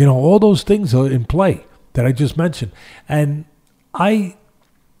 All those things are in play that I just mentioned. And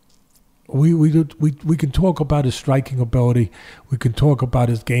we can talk about his striking ability. We can talk about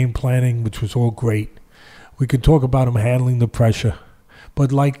his game planning, which was all great. We can talk about him handling the pressure.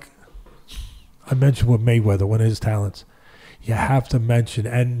 But like I mentioned with Mayweather, one of his talents, you have to mention,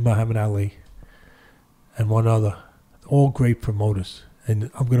 and Muhammad Ali, and one other, all great promoters.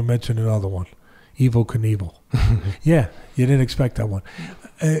 And I'm going to mention another one, Evel Knievel. Yeah, you didn't expect that one.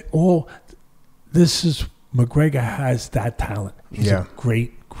 McGregor has that talent. He's a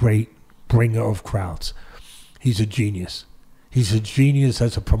great bringer of crowds. He's a genius. He's a genius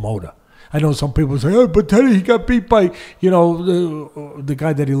as a promoter. I know some people say, oh, but Teddy, he got beat by, the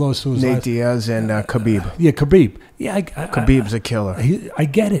guy that he lost to was Nate Diaz and Khabib. Yeah, Khabib. Yeah, Khabib's a killer. I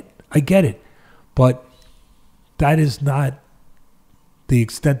get it. But that is not the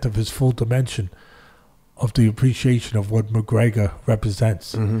extent of his full dimension of the appreciation of what McGregor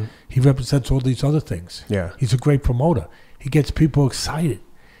represents. He represents all these other things. Yeah. He's a great promoter. He gets people excited.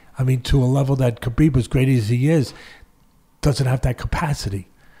 I mean, to a level that Khabib, as great as he is, doesn't have that capacity.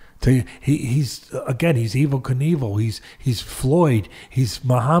 He's Evel Knievel. He's Floyd. He's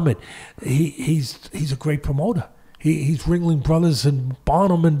Muhammad. He's a great promoter. He's Ringling Brothers and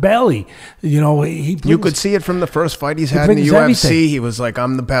Bonham and Bailey. You know, you could see it from the first fight he's had in the UFC. Everything. He was like,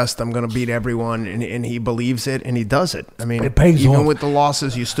 I'm the best. I'm going to beat everyone. And he believes it, and he does it. I mean, it pays even off. with the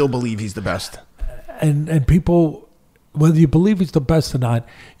losses, you still believe he's the best. And people, whether you believe he's the best or not,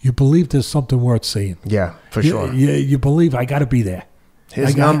 you believe there's something worth seeing. Yeah, for sure. You believe, I got to be there.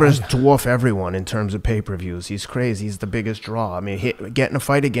 His numbers dwarf everyone in terms of pay-per-views. He's crazy. He's the biggest draw. I mean, getting a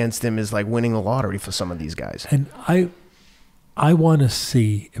fight against him is like winning the lottery for some of these guys. And I want to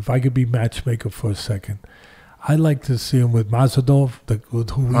see, if I could be matchmaker for a second, I'd like to see him with Masvidal.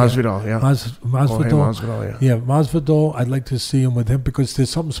 Masvidal, yeah. Masvidal, yeah. Masvidal, I'd like to see him with him because there's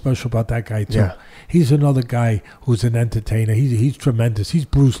something special about that guy, too. Yeah. He's another guy who's an entertainer. He's tremendous. He's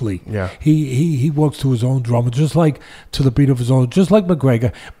Bruce Lee. Yeah. He works to his own drama, just like to the beat of his own, just like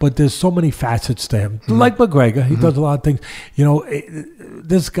McGregor. But there's so many facets to him. Mm-hmm. Like McGregor, he does a lot of things. You know,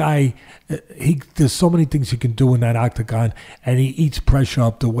 this guy, there's so many things he can do in that octagon, and he eats pressure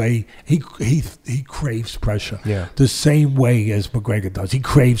up the way he craves pressure. Yeah. The same way as McGregor does. He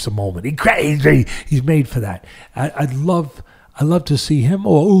craves a moment. He's made for that. I'd love to see him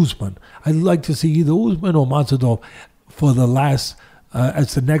or Usman. I'd like to see either Usman or Masvidal for the last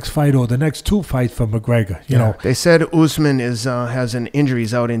as the next fight or the next two fights for McGregor. You know, they said Usman has an injury,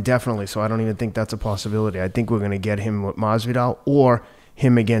 he's out indefinitely, so I don't even think that's a possibility. I think we're going to get him with Masvidal or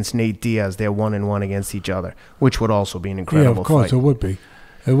him against Nate Diaz. They're 1-1 against each other, which would also be an incredible fight. Yeah, of course, fight.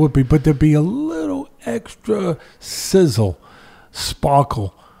 It would be, but there'd be a little extra sizzle,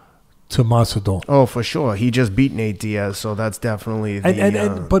 sparkle to Masvidal. Oh, for sure. He just beat Nate Diaz, so that's definitely but his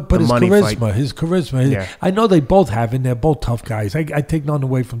charisma. Yeah. I know they both have, and they're both tough guys. I take none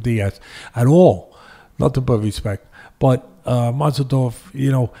away from Diaz at all. Nothing but respect. But Masvidal,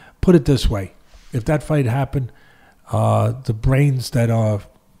 you know, put it this way: if that fight happened, the brains that are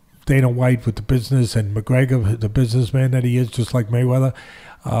Dana White with the business and McGregor, the businessman that he is, just like Mayweather,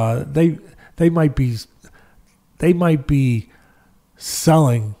 they might be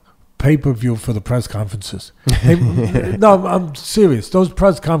selling pay-per-view for the press conferences. No, I'm serious. Those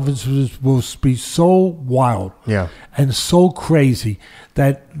press conferences will be so wild and so crazy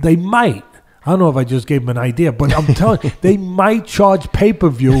that they might, I don't know if I just gave them an idea, but I'm telling you, they might charge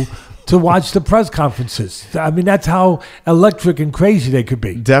pay-per-view to watch the press conferences. I mean, that's how electric and crazy they could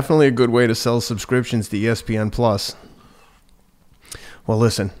be. Definitely a good way to sell subscriptions to ESPN Plus. Well,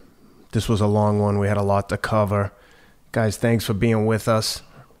 listen, this was a long one. We had a lot to cover. Guys, thanks for being with us.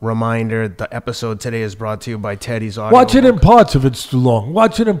 Reminder, the episode today is brought to you by Teddy's Audio. Watch it in parts if it's too long.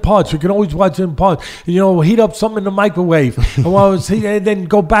 Watch it in parts. You can always watch it in parts. You know, heat up something in the microwave, and then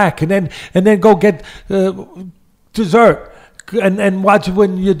go back, and then go get dessert, and watch it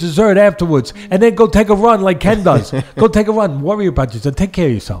when you dessert afterwards, and then go take a run like Ken does. Go take a run. Worry about yourself. Take care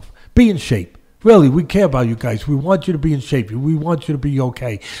of yourself. Be in shape. Really, we care about you guys. We want you to be in shape. We want you to be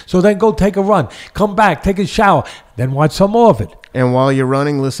okay. So then go take a run. Come back, take a shower, then watch some more of it. And while you're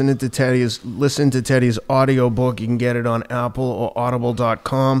running, listen to Teddy's audiobook. You can get it on Apple or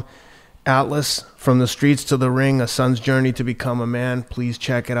Audible.com. Atlas, From the Streets to the Ring, A Son's Journey to Become a Man. Please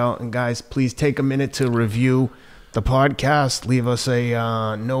check it out. And guys, please take a minute to review the podcast. Leave us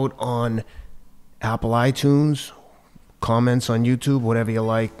a note on Apple iTunes, comments on YouTube, whatever you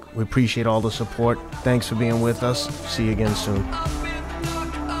like. We appreciate all the support. Thanks for being with us. See you again soon.